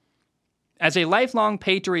 As a lifelong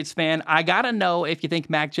Patriots fan, I got to know if you think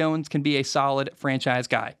Mac Jones can be a solid franchise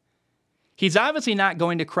guy. He's obviously not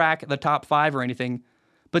going to crack the top 5 or anything,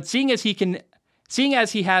 but seeing as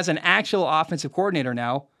he has an actual offensive coordinator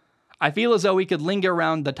now, I feel as though he could linger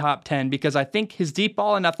around the top 10 because I think his deep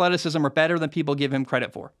ball and athleticism are better than people give him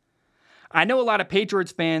credit for. I know a lot of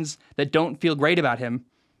Patriots fans that don't feel great about him,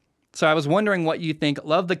 so I was wondering what you think.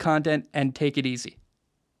 Love the content and take it easy."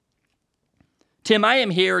 Tim, I am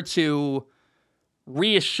here to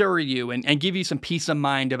reassure you and give you some peace of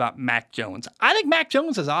mind about Mac Jones. I think Mac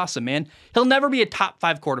Jones is awesome, man. He'll never be a top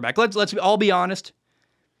 5 quarterback. Let's all be honest.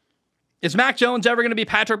 Is Mac Jones ever going to be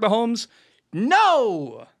Patrick Mahomes?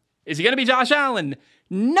 No. Is he going to be Josh Allen?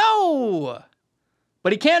 No.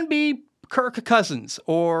 But he can be Kirk Cousins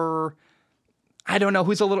or I don't know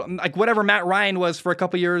who's a little like whatever Matt Ryan was for a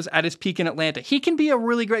couple years at his peak in Atlanta. He can be a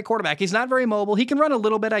really great quarterback. He's not very mobile. He can run a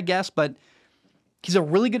little bit, I guess, but he's a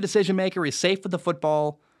really good decision maker. He's safe with the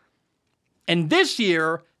football. And this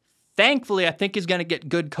year, thankfully, I think he's going to get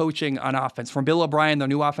good coaching on offense from Bill O'Brien, the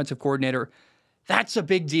new offensive coordinator. That's a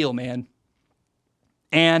big deal, man.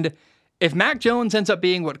 And if Mac Jones ends up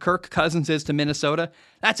being what Kirk Cousins is to Minnesota,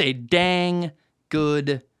 that's a dang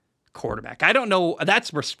good quarterback. I don't know.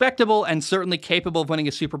 That's respectable and certainly capable of winning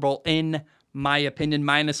a Super Bowl, in my opinion,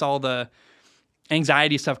 minus all the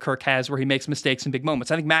anxiety stuff Kirk has where he makes mistakes in big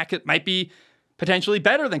moments. I think Mac might be potentially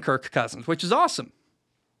better than Kirk Cousins, which is awesome.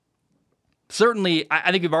 Certainly,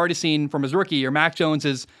 I think we've already seen from his rookie year, Mac Jones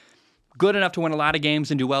is good enough to win a lot of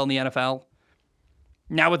games and do well in the NFL.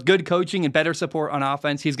 Now with good coaching and better support on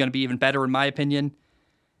offense, he's going to be even better in my opinion.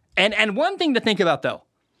 And one thing to think about though,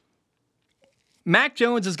 Mac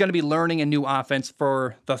Jones is going to be learning a new offense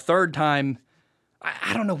for the third time.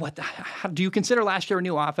 I don't know how do you consider last year a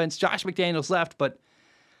new offense? Josh McDaniels left, but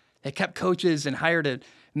they kept coaches and hired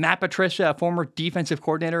Matt Patricia, a former defensive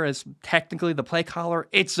coordinator, as technically the play caller.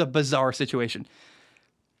 It's a bizarre situation.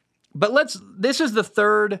 But this is the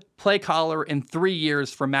third play caller in 3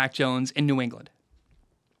 years for Mac Jones in New England.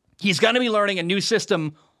 He's going to be learning a new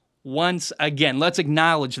system once again. Let's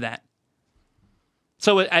acknowledge that.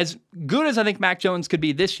 So as good as I think Mac Jones could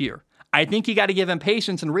be this year, I think you got to give him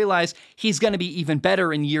patience and realize he's going to be even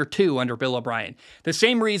better in year 2 under Bill O'Brien. The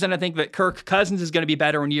same reason I think that Kirk Cousins is going to be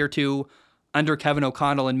better in year 2 under Kevin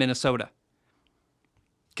O'Connell in Minnesota.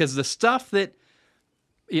 Because the stuff that,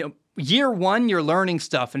 year 1, you're learning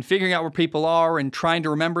stuff and figuring out where people are and trying to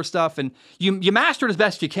remember stuff, and you master it as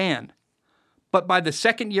best you can. But by the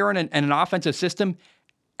second year in an offensive system,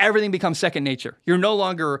 everything becomes second nature. You're no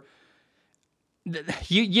longer,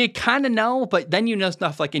 you kind of know, but then you know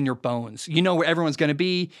stuff like in your bones. You know where everyone's going to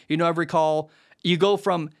be. You know every call. You go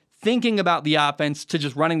from thinking about the offense to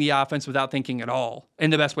just running the offense without thinking at all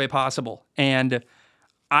in the best way possible. And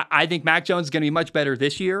I think Mac Jones is going to be much better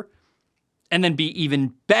this year and then be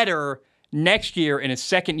even better next year in his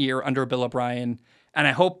second year under Bill O'Brien. And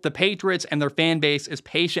I hope the Patriots and their fan base is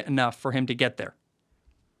patient enough for him to get there.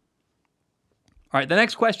 All right, the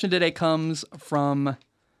next question today comes from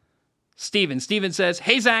Steven says,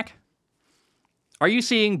 hey, Zach, are you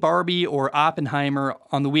seeing Barbie or Oppenheimer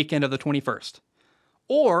on the weekend of the 21st?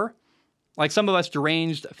 Or, like some of us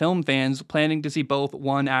deranged film fans, planning to see both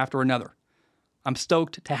one after another? I'm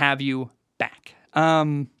stoked to have you back.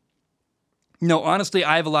 No, honestly,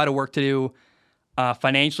 I have a lot of work to do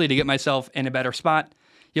financially to get myself in a better spot.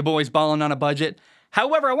 Your boy's balling on a budget.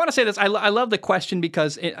 However, I want to say this. I love the question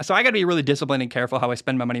because so I got to be really disciplined and careful how I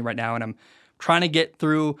spend my money right now. And I'm trying to get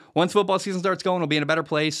through. Once football season starts going, we'll be in a better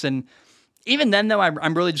place. And even then, though,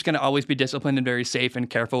 I'm really just going to always be disciplined and very safe and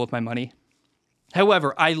careful with my money.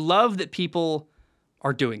 However, I love that people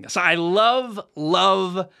are doing this. I love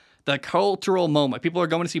the cultural moment. People are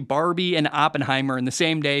going to see Barbie and Oppenheimer in the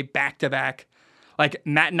same day, back to back. Like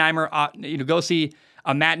Mattenheimer, go see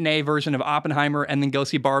a matinee version of Oppenheimer and then go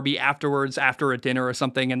see Barbie afterwards after a dinner or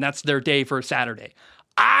something, and that's their day for Saturday.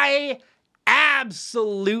 I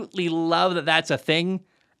absolutely love that that's a thing.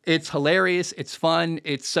 It's hilarious. It's fun.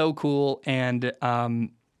 It's so cool, and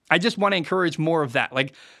I just want to encourage more of that.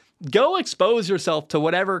 Like, go expose yourself to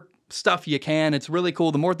whatever stuff you can. It's really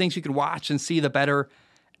cool. The more things you can watch and see, the better.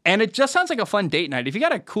 And it just sounds like a fun date night. If you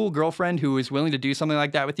got a cool girlfriend who is willing to do something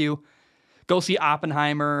like that with you, go see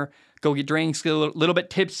Oppenheimer, go get drinks, get a little bit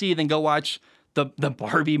tipsy, then go watch the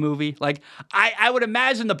Barbie movie. Like, I would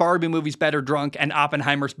imagine the Barbie movie's better drunk and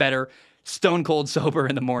Oppenheimer's better stone cold sober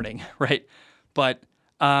in the morning, right? But,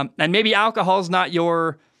 and maybe alcohol's not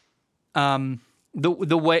your, how do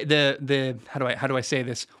I say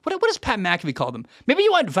this? What does Pat McAfee call them? Maybe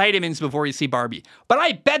you want vitamins before you see Barbie. But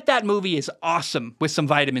I bet that movie is awesome with some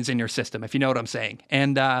vitamins in your system, if you know what I'm saying.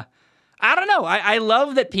 And I don't know. I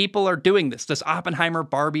love that people are doing this. This Oppenheimer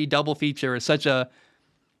Barbie double feature is such a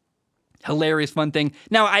hilarious, fun thing.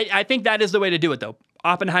 Now, I think that is the way to do it, though.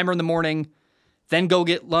 Oppenheimer in the morning, then go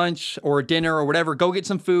get lunch or dinner or whatever. Go get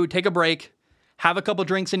some food, take a break, have a couple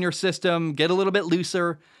drinks in your system, get a little bit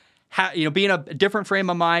looser. Be in a different frame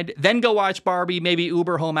of mind, then go watch Barbie, maybe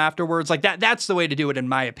Uber home afterwards. Like that's the way to do it, in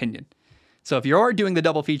my opinion. So if you're doing the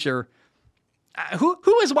double feature,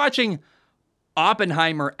 who is watching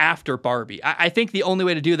Oppenheimer after Barbie? I think the only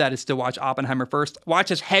way to do that is to watch Oppenheimer first. Watch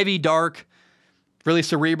this heavy, dark, really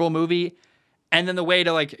cerebral movie. And then the way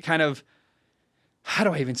to kind of, how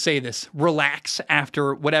do I even say this? Relax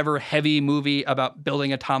after whatever heavy movie about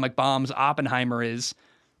building atomic bombs Oppenheimer is,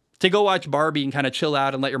 to go watch Barbie and kind of chill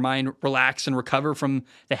out and let your mind relax and recover from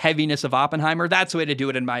the heaviness of Oppenheimer. That's the way to do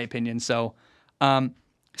it, in my opinion. So,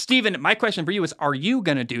 Steven, my question for you is, are you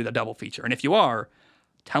going to do the double feature? And if you are,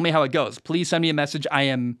 tell me how it goes. Please send me a message. I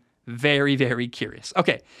am very, very curious.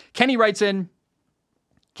 Okay, Kenny writes in.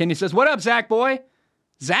 Kenny says, what up, Zach boy?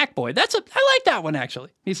 Zach boy. I like that one,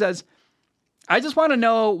 actually. He says, I just want to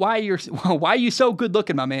know why you so good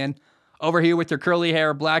looking, my man. Over here with your curly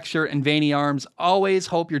hair, black shirt, and veiny arms. Always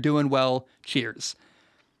hope you're doing well. Cheers.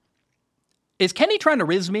 Is Kenny trying to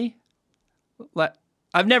riz me?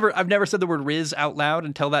 I've never said the word riz out loud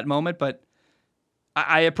until that moment, but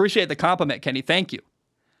I appreciate the compliment, Kenny. Thank you.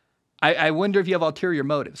 I wonder if you have ulterior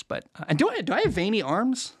motives, but and do I have veiny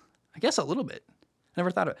arms? I guess a little bit. I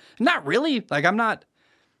never thought of it. Not really. I'm not.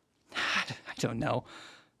 I don't know.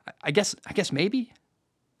 I guess maybe.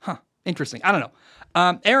 Huh. Interesting. I don't know.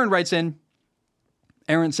 Aaron writes in.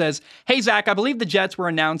 Aaron says, hey, Zach, I believe the Jets were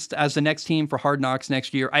announced as the next team for Hard Knocks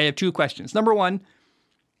next year. I have two questions. Number one,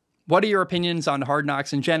 what are your opinions on Hard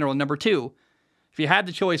Knocks in general? Number two, if you had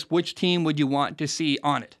the choice, which team would you want to see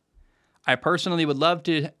on it? I personally would love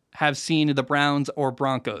to have seen the Browns or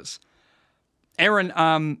Broncos. Aaron,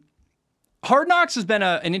 Hard Knocks has been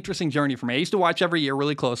an interesting journey for me. I used to watch every year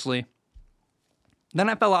really closely. Then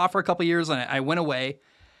I fell off for a couple years and I went away.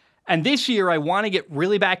 And this year, I want to get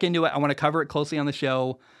really back into it. I want to cover it closely on the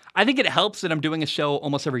show. I think it helps that I'm doing a show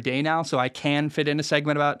almost every day now, so I can fit in a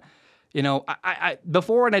segment about, I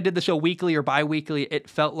before when I did the show weekly or bi-weekly, it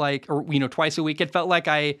felt like, or, twice a week, it felt like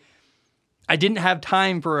I didn't have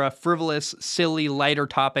time for a frivolous, silly, lighter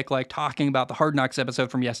topic like talking about the Hard Knocks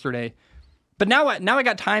episode from yesterday. But now I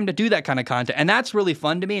got time to do that kind of content, and that's really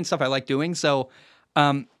fun to me and stuff I like doing. So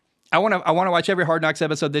I want to watch every Hard Knocks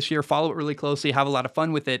episode this year, follow it really closely, have a lot of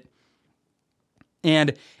fun with it.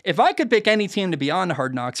 And if I could pick any team to be on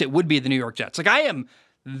Hard Knocks, it would be the New York Jets. I am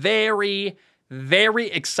very,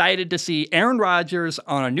 very excited to see Aaron Rodgers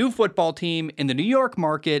on a new football team in the New York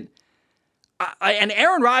market. And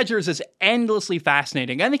Aaron Rodgers is endlessly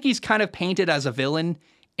fascinating. I think he's kind of painted as a villain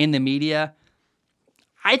in the media.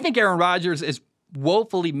 I think Aaron Rodgers is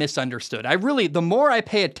woefully misunderstood. The more I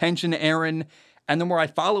pay attention to Aaron and the more I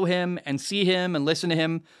follow him and see him and listen to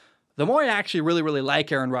him, the more I actually really, really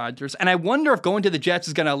like Aaron Rodgers. And I wonder if going to the Jets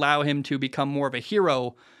is going to allow him to become more of a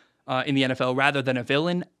hero in the NFL rather than a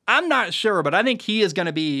villain? I'm not sure, but I think he is going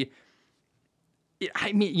to be.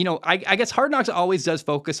 I mean, I guess Hard Knocks always does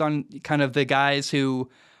focus on kind of the guys who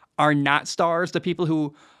are not stars, the people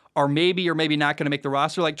who are maybe or maybe not going to make the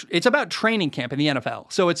roster. Like, it's about training camp in the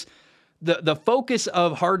NFL. So it's the focus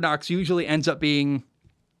of Hard Knocks usually ends up being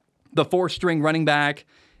the 4th-string running back,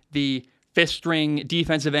 the 5th-string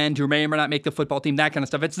defensive end who may or may not make the football team, that kind of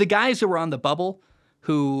stuff. It's the guys who are on the bubble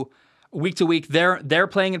who week to week they're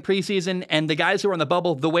playing in preseason, and the guys who are on the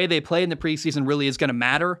bubble, the way they play in the preseason really is going to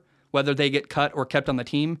matter, whether they get cut or kept on the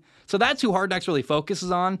team. So that's who Hard Knocks really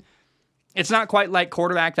focuses on. It's not quite like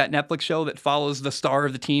Quarterback, that Netflix show that follows the star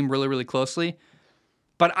of the team really, really closely.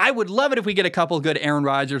 But I would love it if we get a couple good Aaron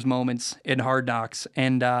Rodgers moments in Hard Knocks.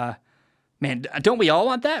 And man, don't we all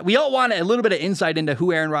want that? We all want a little bit of insight into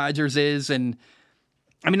who Aaron Rodgers is. And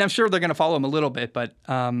I mean, I'm sure they're going to follow him a little bit, but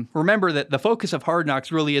remember that the focus of Hard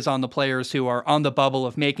Knocks really is on the players who are on the bubble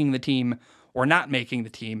of making the team or not making the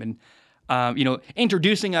team. And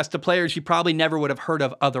introducing us to players you probably never would have heard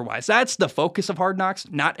of otherwise. That's the focus of Hard Knocks,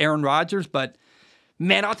 not Aaron Rodgers, but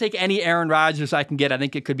man, I'll take any Aaron Rodgers I can get. I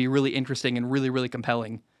think it could be really interesting and really, really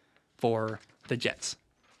compelling for the Jets.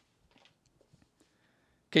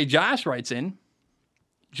 Okay, Josh writes in.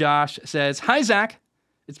 Josh says, "Hi, Zach.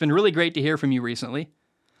 It's been really great to hear from you recently.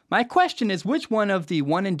 My question is, which one of the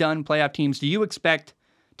one-and-done playoff teams do you expect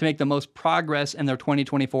to make the most progress in their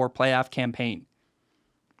 2024 playoff campaign?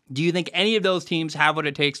 Do you think any of those teams have what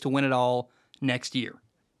it takes to win it all next year?"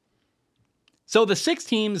 So the 6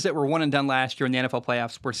 teams that were one and done last year in the NFL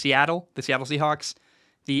playoffs were Seattle, the Seattle Seahawks,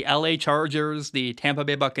 the LA Chargers, the Tampa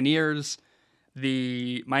Bay Buccaneers,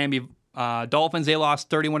 the Miami Dolphins. They lost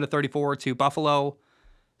 31-34 to Buffalo.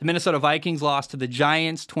 The Minnesota Vikings lost to the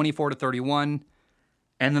Giants 24-31,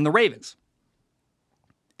 and then the Ravens.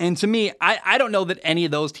 And to me, I don't know that any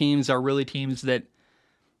of those teams are really teams that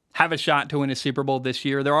have a shot to win a Super Bowl this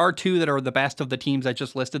year. There are 2 that are the best of the teams I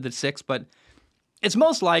just listed, that's 6, but it's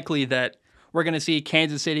most likely that we're going to see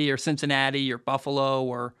Kansas City or Cincinnati or Buffalo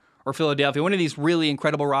or Philadelphia, one of these really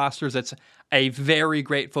incredible rosters that's a very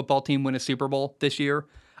great football team, win a Super Bowl this year.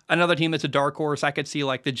 Another team that's a dark horse, I could see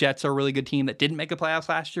like the Jets are a really good team that didn't make the playoffs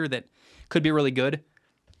last year that could be really good.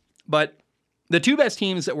 But the 2 best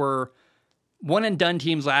teams that were one-and-done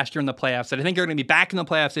teams last year in the playoffs that I think are going to be back in the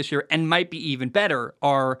playoffs this year and might be even better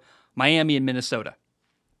are Miami and Minnesota.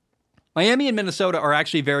 Miami and Minnesota are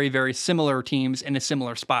actually very, very similar teams in a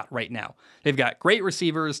similar spot right now. They've got great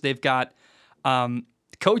receivers. They've got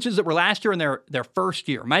coaches that were last year in their first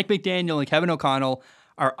year. Mike McDaniel and Kevin O'Connell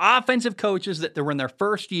are offensive coaches that were in their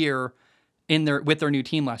first year with their new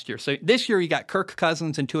team last year. So this year you got Kirk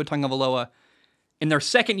Cousins and Tua Tagovailoa in their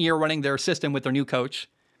second year running their system with their new coach.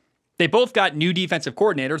 They both got new defensive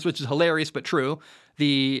coordinators, which is hilarious but true.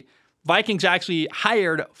 The Vikings actually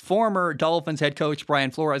hired former Dolphins head coach Brian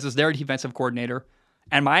Flores as their defensive coordinator,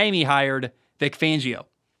 and Miami hired Vic Fangio.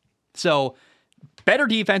 So better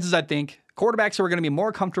defenses, I think. Quarterbacks who are going to be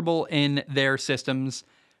more comfortable in their systems.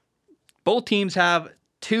 Both teams have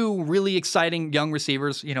 2 really exciting young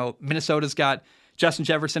receivers. Minnesota's got Justin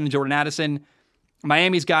Jefferson and Jordan Addison.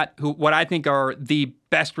 Miami's got what I think are the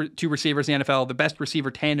best 2 receivers in the NFL, the best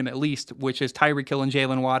receiver tandem at least, which is Tyreek Hill and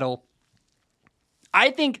Jalen Waddle.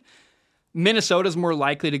 I think Minnesota's more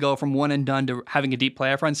likely to go from one and done to having a deep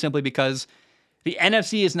playoff run simply because the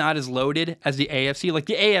NFC is not as loaded as the AFC. Like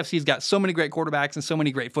the AFC's got so many great quarterbacks and so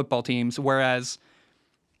many great football teams, whereas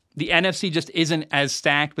the NFC just isn't as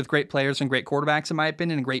stacked with great players and great quarterbacks, in my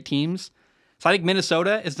opinion, and great teams. So I think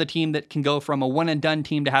Minnesota is the team that can go from a one-and-done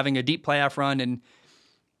team to having a deep playoff run and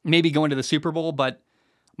maybe going to the Super Bowl. But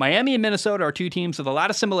Miami and Minnesota are 2 teams with a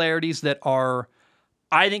lot of similarities that are,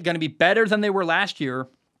 I think, going to be better than they were last year.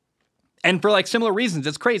 And for like similar reasons.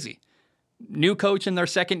 It's crazy. New coach in their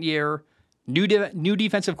second year, new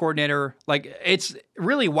defensive coordinator. Like, it's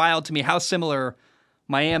really wild to me how similar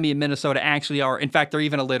Miami and Minnesota actually are. In fact, they're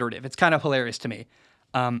even alliterative. It's kind of hilarious to me.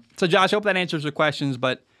 So Josh, I hope that answers your question,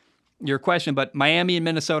 but Miami and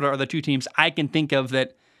Minnesota are the 2 teams I can think of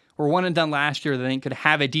that were one and done last year that I think could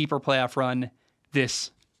have a deeper playoff run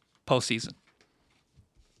this postseason.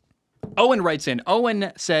 Owen writes in.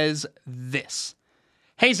 Owen says this.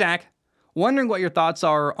 "Hey, Zach, wondering what your thoughts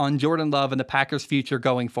are on Jordan Love and the Packers' future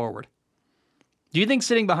going forward. Do you think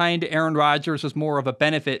sitting behind Aaron Rodgers was more of a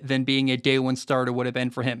benefit than being a day 1 starter would have been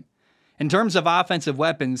for him? In terms of offensive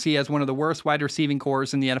weapons, he has one of the worst wide receiving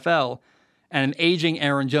cores in the NFL and an aging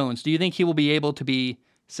Aaron Jones. Do you think he will be able to be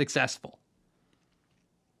successful?"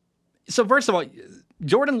 So first of all,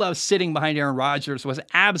 Jordan Love sitting behind Aaron Rodgers was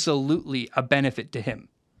absolutely a benefit to him.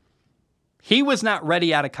 He was not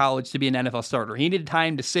ready out of college to be an NFL starter. He needed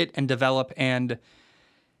time to sit and develop, and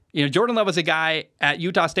Jordan Love was a guy at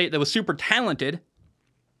Utah State that was super talented,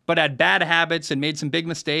 but had bad habits and made some big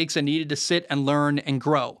mistakes and needed to sit and learn and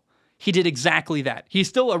grow. He did exactly that. He's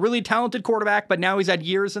still a really talented quarterback, but now he's had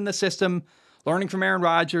years in the system, learning from Aaron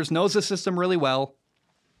Rodgers, knows the system really well.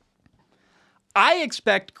 I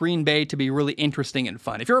expect Green Bay to be really interesting and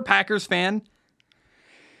fun. If you're a Packers fan,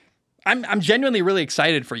 I'm genuinely really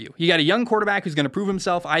excited for you. You got a young quarterback who's going to prove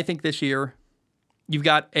himself, I think, this year. You've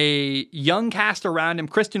got a young cast around him.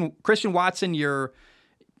 Christian Watson, your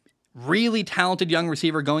really talented young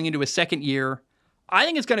receiver going into his second year. I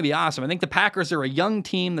think it's going to be awesome. I think the Packers are a young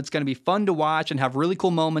team that's going to be fun to watch and have really cool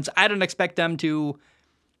moments. I don't expect them to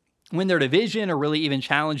win their division or really even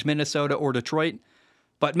challenge Minnesota or Detroit.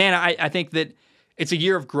 But man, I think that it's a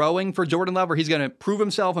year of growing for Jordan Love where he's going to prove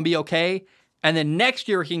himself and be okay. And then next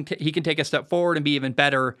year he can take a step forward and be even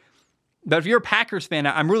better. But if you're a Packers fan,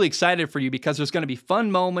 I'm really excited for you because there's going to be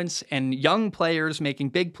fun moments and young players making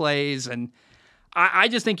big plays. And I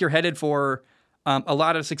just think you're headed for a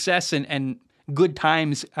lot of success and good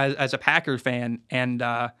times as a Packers fan. And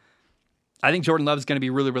I think Jordan Love is going to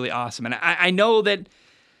be really, really awesome. And I know that,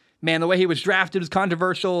 man, the way he was drafted is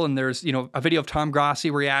controversial. And there's, a video of Tom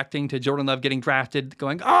Grossi reacting to Jordan Love getting drafted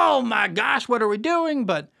going, oh my gosh, what are we doing?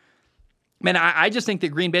 But man, I just think that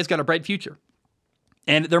Green Bay's got a bright future.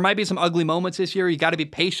 And there might be some ugly moments this year. You got to be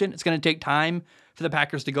patient. It's going to take time for the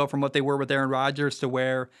Packers to go from what they were with Aaron Rodgers to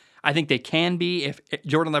where I think they can be if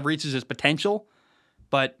Jordan Love reaches his potential.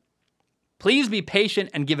 But please be patient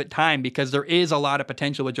and give it time because there is a lot of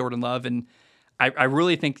potential with Jordan Love. And I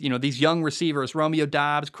really think, these young receivers, Romeo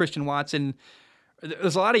Doubs, Christian Watson,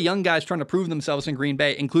 there's a lot of young guys trying to prove themselves in Green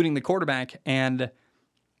Bay, including the quarterback. And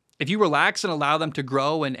if you relax and allow them to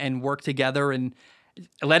grow and work together and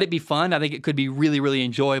let it be fun, I think it could be really, really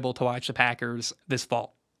enjoyable to watch the Packers this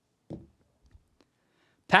fall.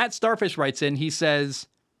 Pat Starfish writes in, he says,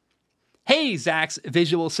 hey, Zach's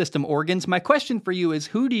visual system organs. My question for you is,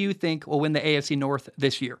 who do you think will win the AFC North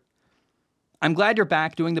this year? I'm glad you're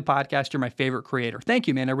back doing the podcast. You're my favorite creator. Thank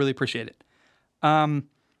you, man. I really appreciate it.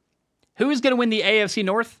 Who is going to win the AFC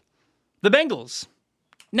North? The Bengals.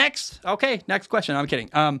 Next. Okay, next question. I'm kidding.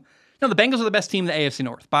 No, the Bengals are the best team in the AFC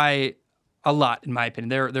North by a lot, in my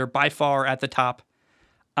opinion. They're by far at the top.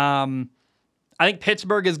 I think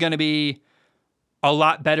Pittsburgh is going to be a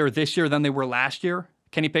lot better this year than they were last year.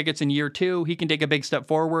 Kenny Pickett's in year 2. He can take a big step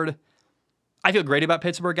forward. I feel great about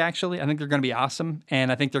Pittsburgh, actually. I think they're going to be awesome,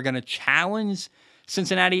 and I think they're going to challenge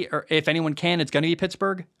Cincinnati, or if anyone can, it's going to be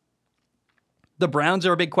Pittsburgh. The Browns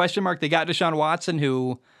are a big question mark. They got Deshaun Watson,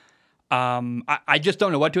 who I just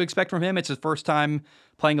don't know what to expect from him. It's his first time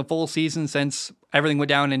playing a full season since everything went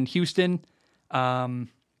down in Houston.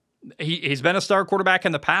 He's been a star quarterback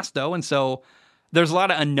in the past, though, and so there's a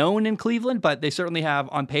lot of unknown in Cleveland, but they certainly have,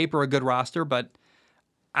 on paper, a good roster, but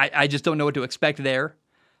I just don't know what to expect there.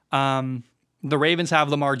 The Ravens have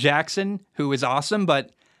Lamar Jackson, who is awesome,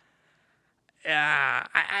 but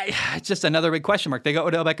it's just another big question mark. They got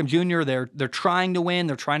Odell Beckham Jr. They're trying to win.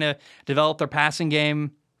 They're trying to develop their passing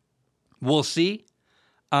game. We'll see.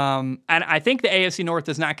 And I think the AFC North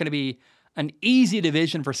is not going to be an easy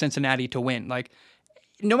division for Cincinnati to win. Like,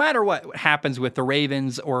 no matter what happens with the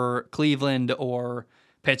Ravens or Cleveland or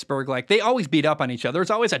Pittsburgh, like, they always beat up on each other.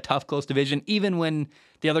 It's always a tough, close division, even when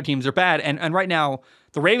the other teams are bad. And right now,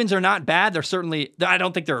 the Ravens are not bad. I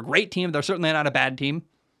don't think they're a great team. They're certainly not a bad team.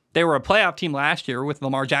 They were a playoff team last year with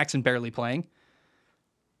Lamar Jackson barely playing.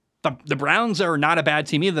 The Browns are not a bad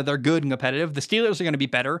team either. They're good and competitive. The Steelers are going to be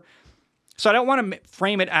better. So I don't want to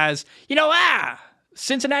frame it as,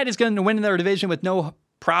 Cincinnati's going to win their division with no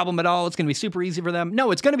problem at all. It's going to be super easy for them.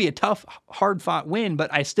 No, it's going to be a tough, hard-fought win,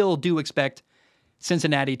 but I still do expect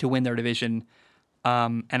Cincinnati to win their division.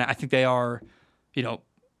 And I think they are,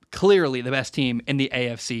 clearly the best team in the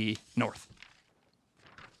AFC North.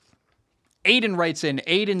 Aiden writes in.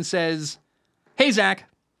 Aiden says, hey, Zach,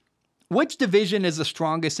 which division is the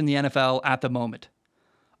strongest in the NFL at the moment?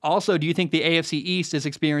 Also, do you think the AFC East is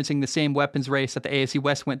experiencing the same weapons race that the AFC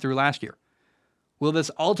West went through last year? Will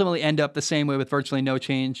this ultimately end up the same way with virtually no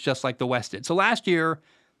change, just like the West did? So last year,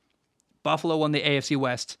 Buffalo won the AFC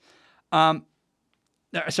West. AFC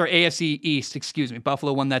East, excuse me.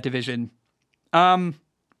 Buffalo won that division. So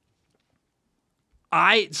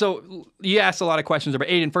you asked a lot of questions about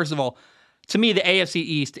Aiden. First of all, to me, the AFC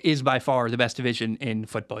East is by far the best division in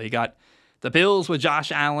football. You got the Bills with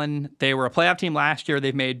Josh Allen. They were a playoff team last year.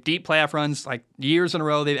 They've made deep playoff runs like years in a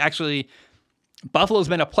row. Buffalo's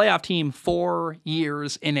been a playoff team 4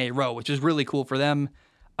 years in a row, which is really cool for them.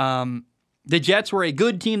 The Jets were a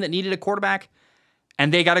good team that needed a quarterback,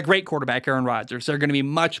 and they got a great quarterback, Aaron Rodgers. They're going to be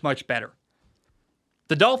much, much better.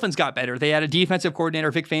 The Dolphins got better. They had a defensive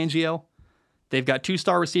coordinator, Vic Fangio. They've got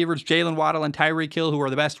 2-star receivers, Jalen Waddle and Tyreek Hill, who are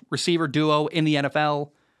the best receiver duo in the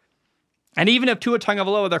NFL. And even if Tua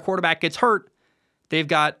Tagovailoa, their quarterback, gets hurt, they've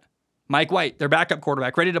got Mike White, their backup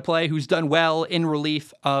quarterback, ready to play, who's done well in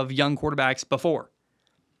relief of young quarterbacks before.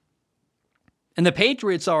 And the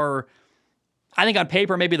Patriots are, I think on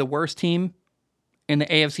paper, maybe the worst team in the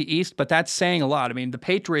AFC East, but that's saying a lot. I mean, the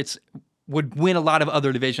Patriots would win a lot of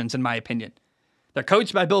other divisions, in my opinion. They're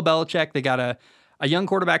coached by Bill Belichick. They got a young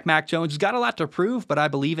quarterback, Mac Jones, who's got a lot to prove, but I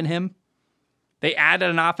believe in him. They added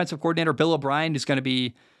an offensive coordinator, Bill O'Brien, who's going to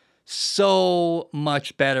be so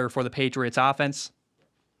much better for the Patriots offense.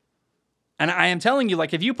 And I am telling you,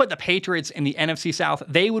 like, if you put the Patriots in the NFC South,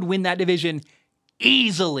 they would win that division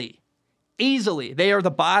easily. Easily. They are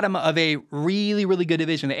the bottom of a really, really good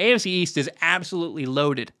division. The AFC East is absolutely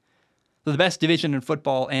loaded. They're the best division in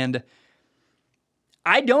football, and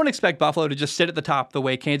I don't expect Buffalo to just sit at the top the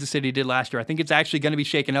way Kansas City did last year. I think it's actually going to be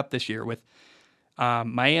shaken up this year with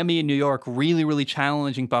Miami and New York really, really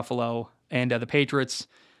challenging Buffalo, and the Patriots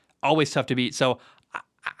always tough to beat. So,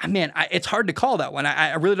 it's hard to call that one.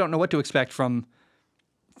 I really don't know what to expect from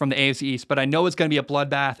the AFC East, but I know it's going to be a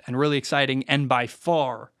bloodbath and really exciting. And by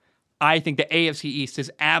far, I think the AFC East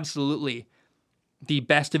is absolutely the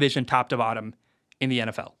best division top to bottom in the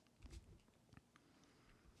NFL.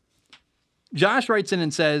 Josh writes in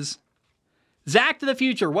and says, Zach to the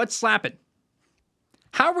future, what's slapping?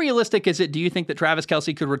 How realistic is it, do you think, that Travis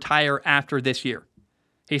Kelce could retire after this year?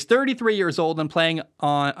 He's 33 years old and playing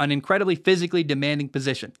on an incredibly physically demanding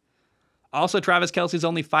position. Also, Travis Kelce is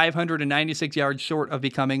only 596 yards short of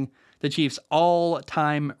becoming the Chiefs'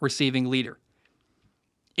 all-time receiving leader.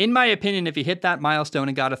 In my opinion, if he hit that milestone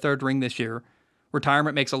and got a third ring this year,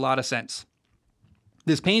 retirement makes a lot of sense.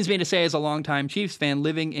 This pains me to say as a longtime Chiefs fan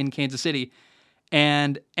living in Kansas City,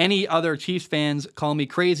 and any other Chiefs fans call me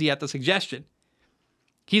crazy at the suggestion.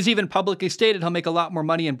 He's even publicly stated he'll make a lot more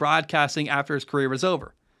money in broadcasting after his career is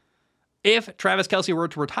over. If Travis Kelce were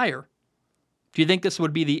to retire, do you think this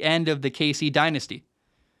would be the end of the KC dynasty?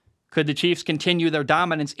 Could the Chiefs continue their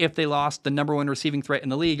dominance if they lost the number one receiving threat in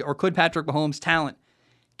the league, or could Patrick Mahomes' talent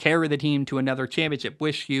carry the team to another championship?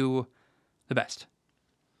 Wish you the best.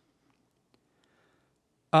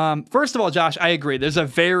 First of all, Josh, I agree. There's a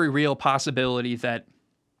very real possibility that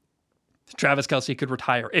Travis Kelce could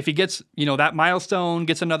retire. If he gets, that milestone,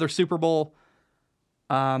 gets another Super Bowl,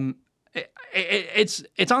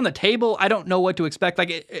 it's on the table. I don't know what to expect.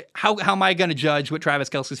 How am I going to judge what Travis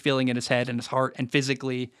Kelce's feeling in his head and his heart and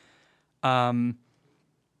physically? But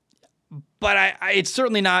it's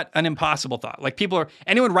certainly not an impossible thought. Like,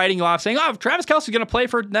 anyone writing you off saying, "Oh, Travis Kelce's going to play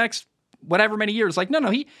for the next whatever many years." Like,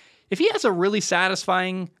 no. If he has a really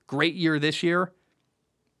satisfying, great year this year,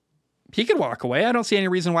 he could walk away. I don't see any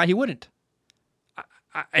reason why he wouldn't.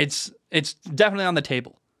 It's definitely on the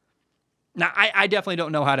table. Now, I definitely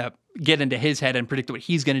don't know how to get into his head and predict what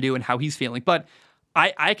he's going to do and how he's feeling, but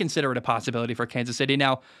I consider it a possibility for Kansas City.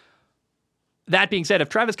 Now, that being said, if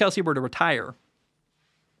Travis Kelce were to retire,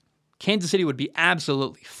 Kansas City would be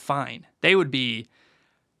absolutely fine. They would be...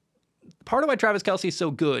 Part of why Travis Kelce is so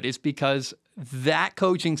good is because that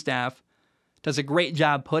coaching staff does a great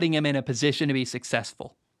job putting him in a position to be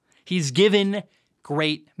successful. He's given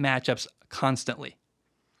great matchups constantly.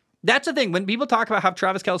 That's the thing. When people talk about how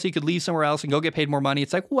Travis Kelce could leave somewhere else and go get paid more money,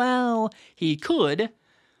 it's like, well, he could,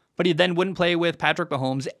 but he then wouldn't play with Patrick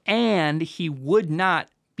Mahomes, and he would not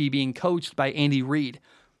be being coached by Andy Reid,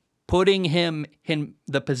 putting him in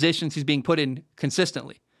the positions he's being put in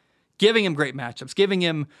consistently, giving him great matchups, giving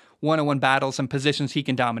him one-on-one battles and positions he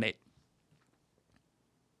can dominate.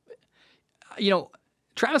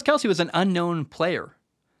 Travis Kelce was an unknown player.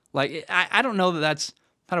 Like, I don't know that's,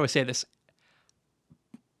 how do I say this?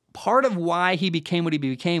 Part of why he became what he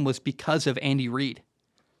became was because of Andy Reid.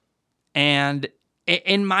 And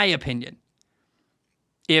in my opinion,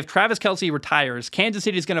 if Travis Kelce retires, Kansas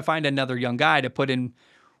City is going to find another young guy to put in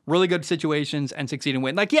really good situations and succeed and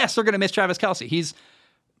win. Like, yes, they're going to miss Travis Kelce. He's,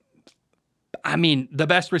 the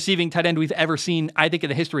best receiving tight end we've ever seen, I think, in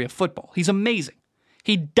the history of football. He's amazing.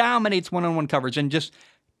 He dominates one-on-one coverage and just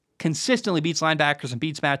consistently beats linebackers and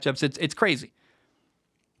beats matchups. It's crazy.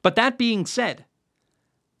 But that being said,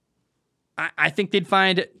 I think they'd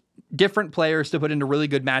find different players to put into really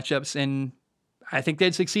good matchups, and I think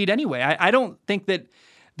they'd succeed anyway. I don't think that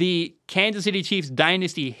the Kansas City Chiefs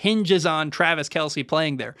dynasty hinges on Travis Kelce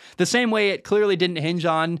playing there. The same way it clearly didn't hinge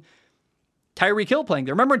on Tyreek Hill playing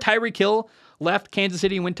there. Remember when Tyreek Hill left Kansas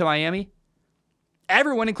City and went to Miami?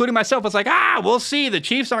 Everyone, including myself, was like, we'll see. The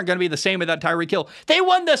Chiefs aren't going to be the same without Tyreek Hill. They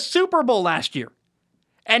won the Super Bowl last year.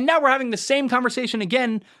 And now we're having the same conversation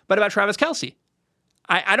again, but about Travis Kelce.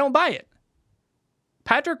 I don't buy it.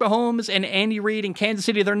 Patrick Mahomes and Andy Reid in Kansas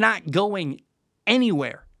City, they're not going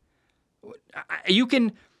anywhere. You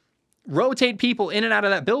can rotate people in and out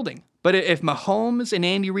of that building, but if Mahomes and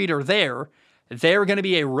Andy Reid are there, they're going to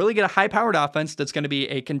be a really good, high-powered offense that's going to be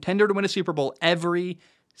a contender to win a Super Bowl every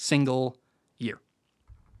single year.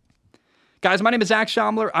 Guys, my name is Zach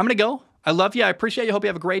Schaumler. I'm going to go. I love you. I appreciate you. Hope you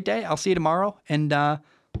have a great day. I'll see you tomorrow. And bam,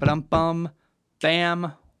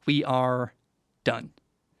 we are done.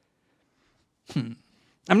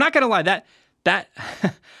 I'm not going to lie. That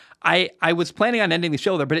I was planning on ending the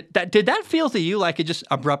show there, but did that feel to you like it just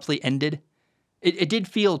abruptly ended? It did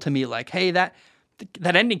feel to me like, hey, that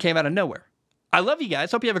ending came out of nowhere. I love you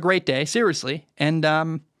guys. Hope you have a great day. Seriously. And I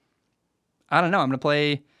don't know. I'm going to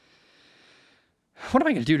play. What am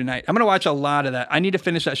I going to do tonight? I'm going to watch a lot of that. I need to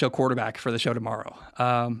finish that show Quarterback for the show tomorrow.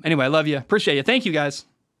 Anyway, I love you. Appreciate you. Thank you, guys.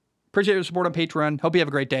 Appreciate your support on Patreon. Hope you have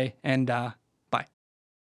a great day. And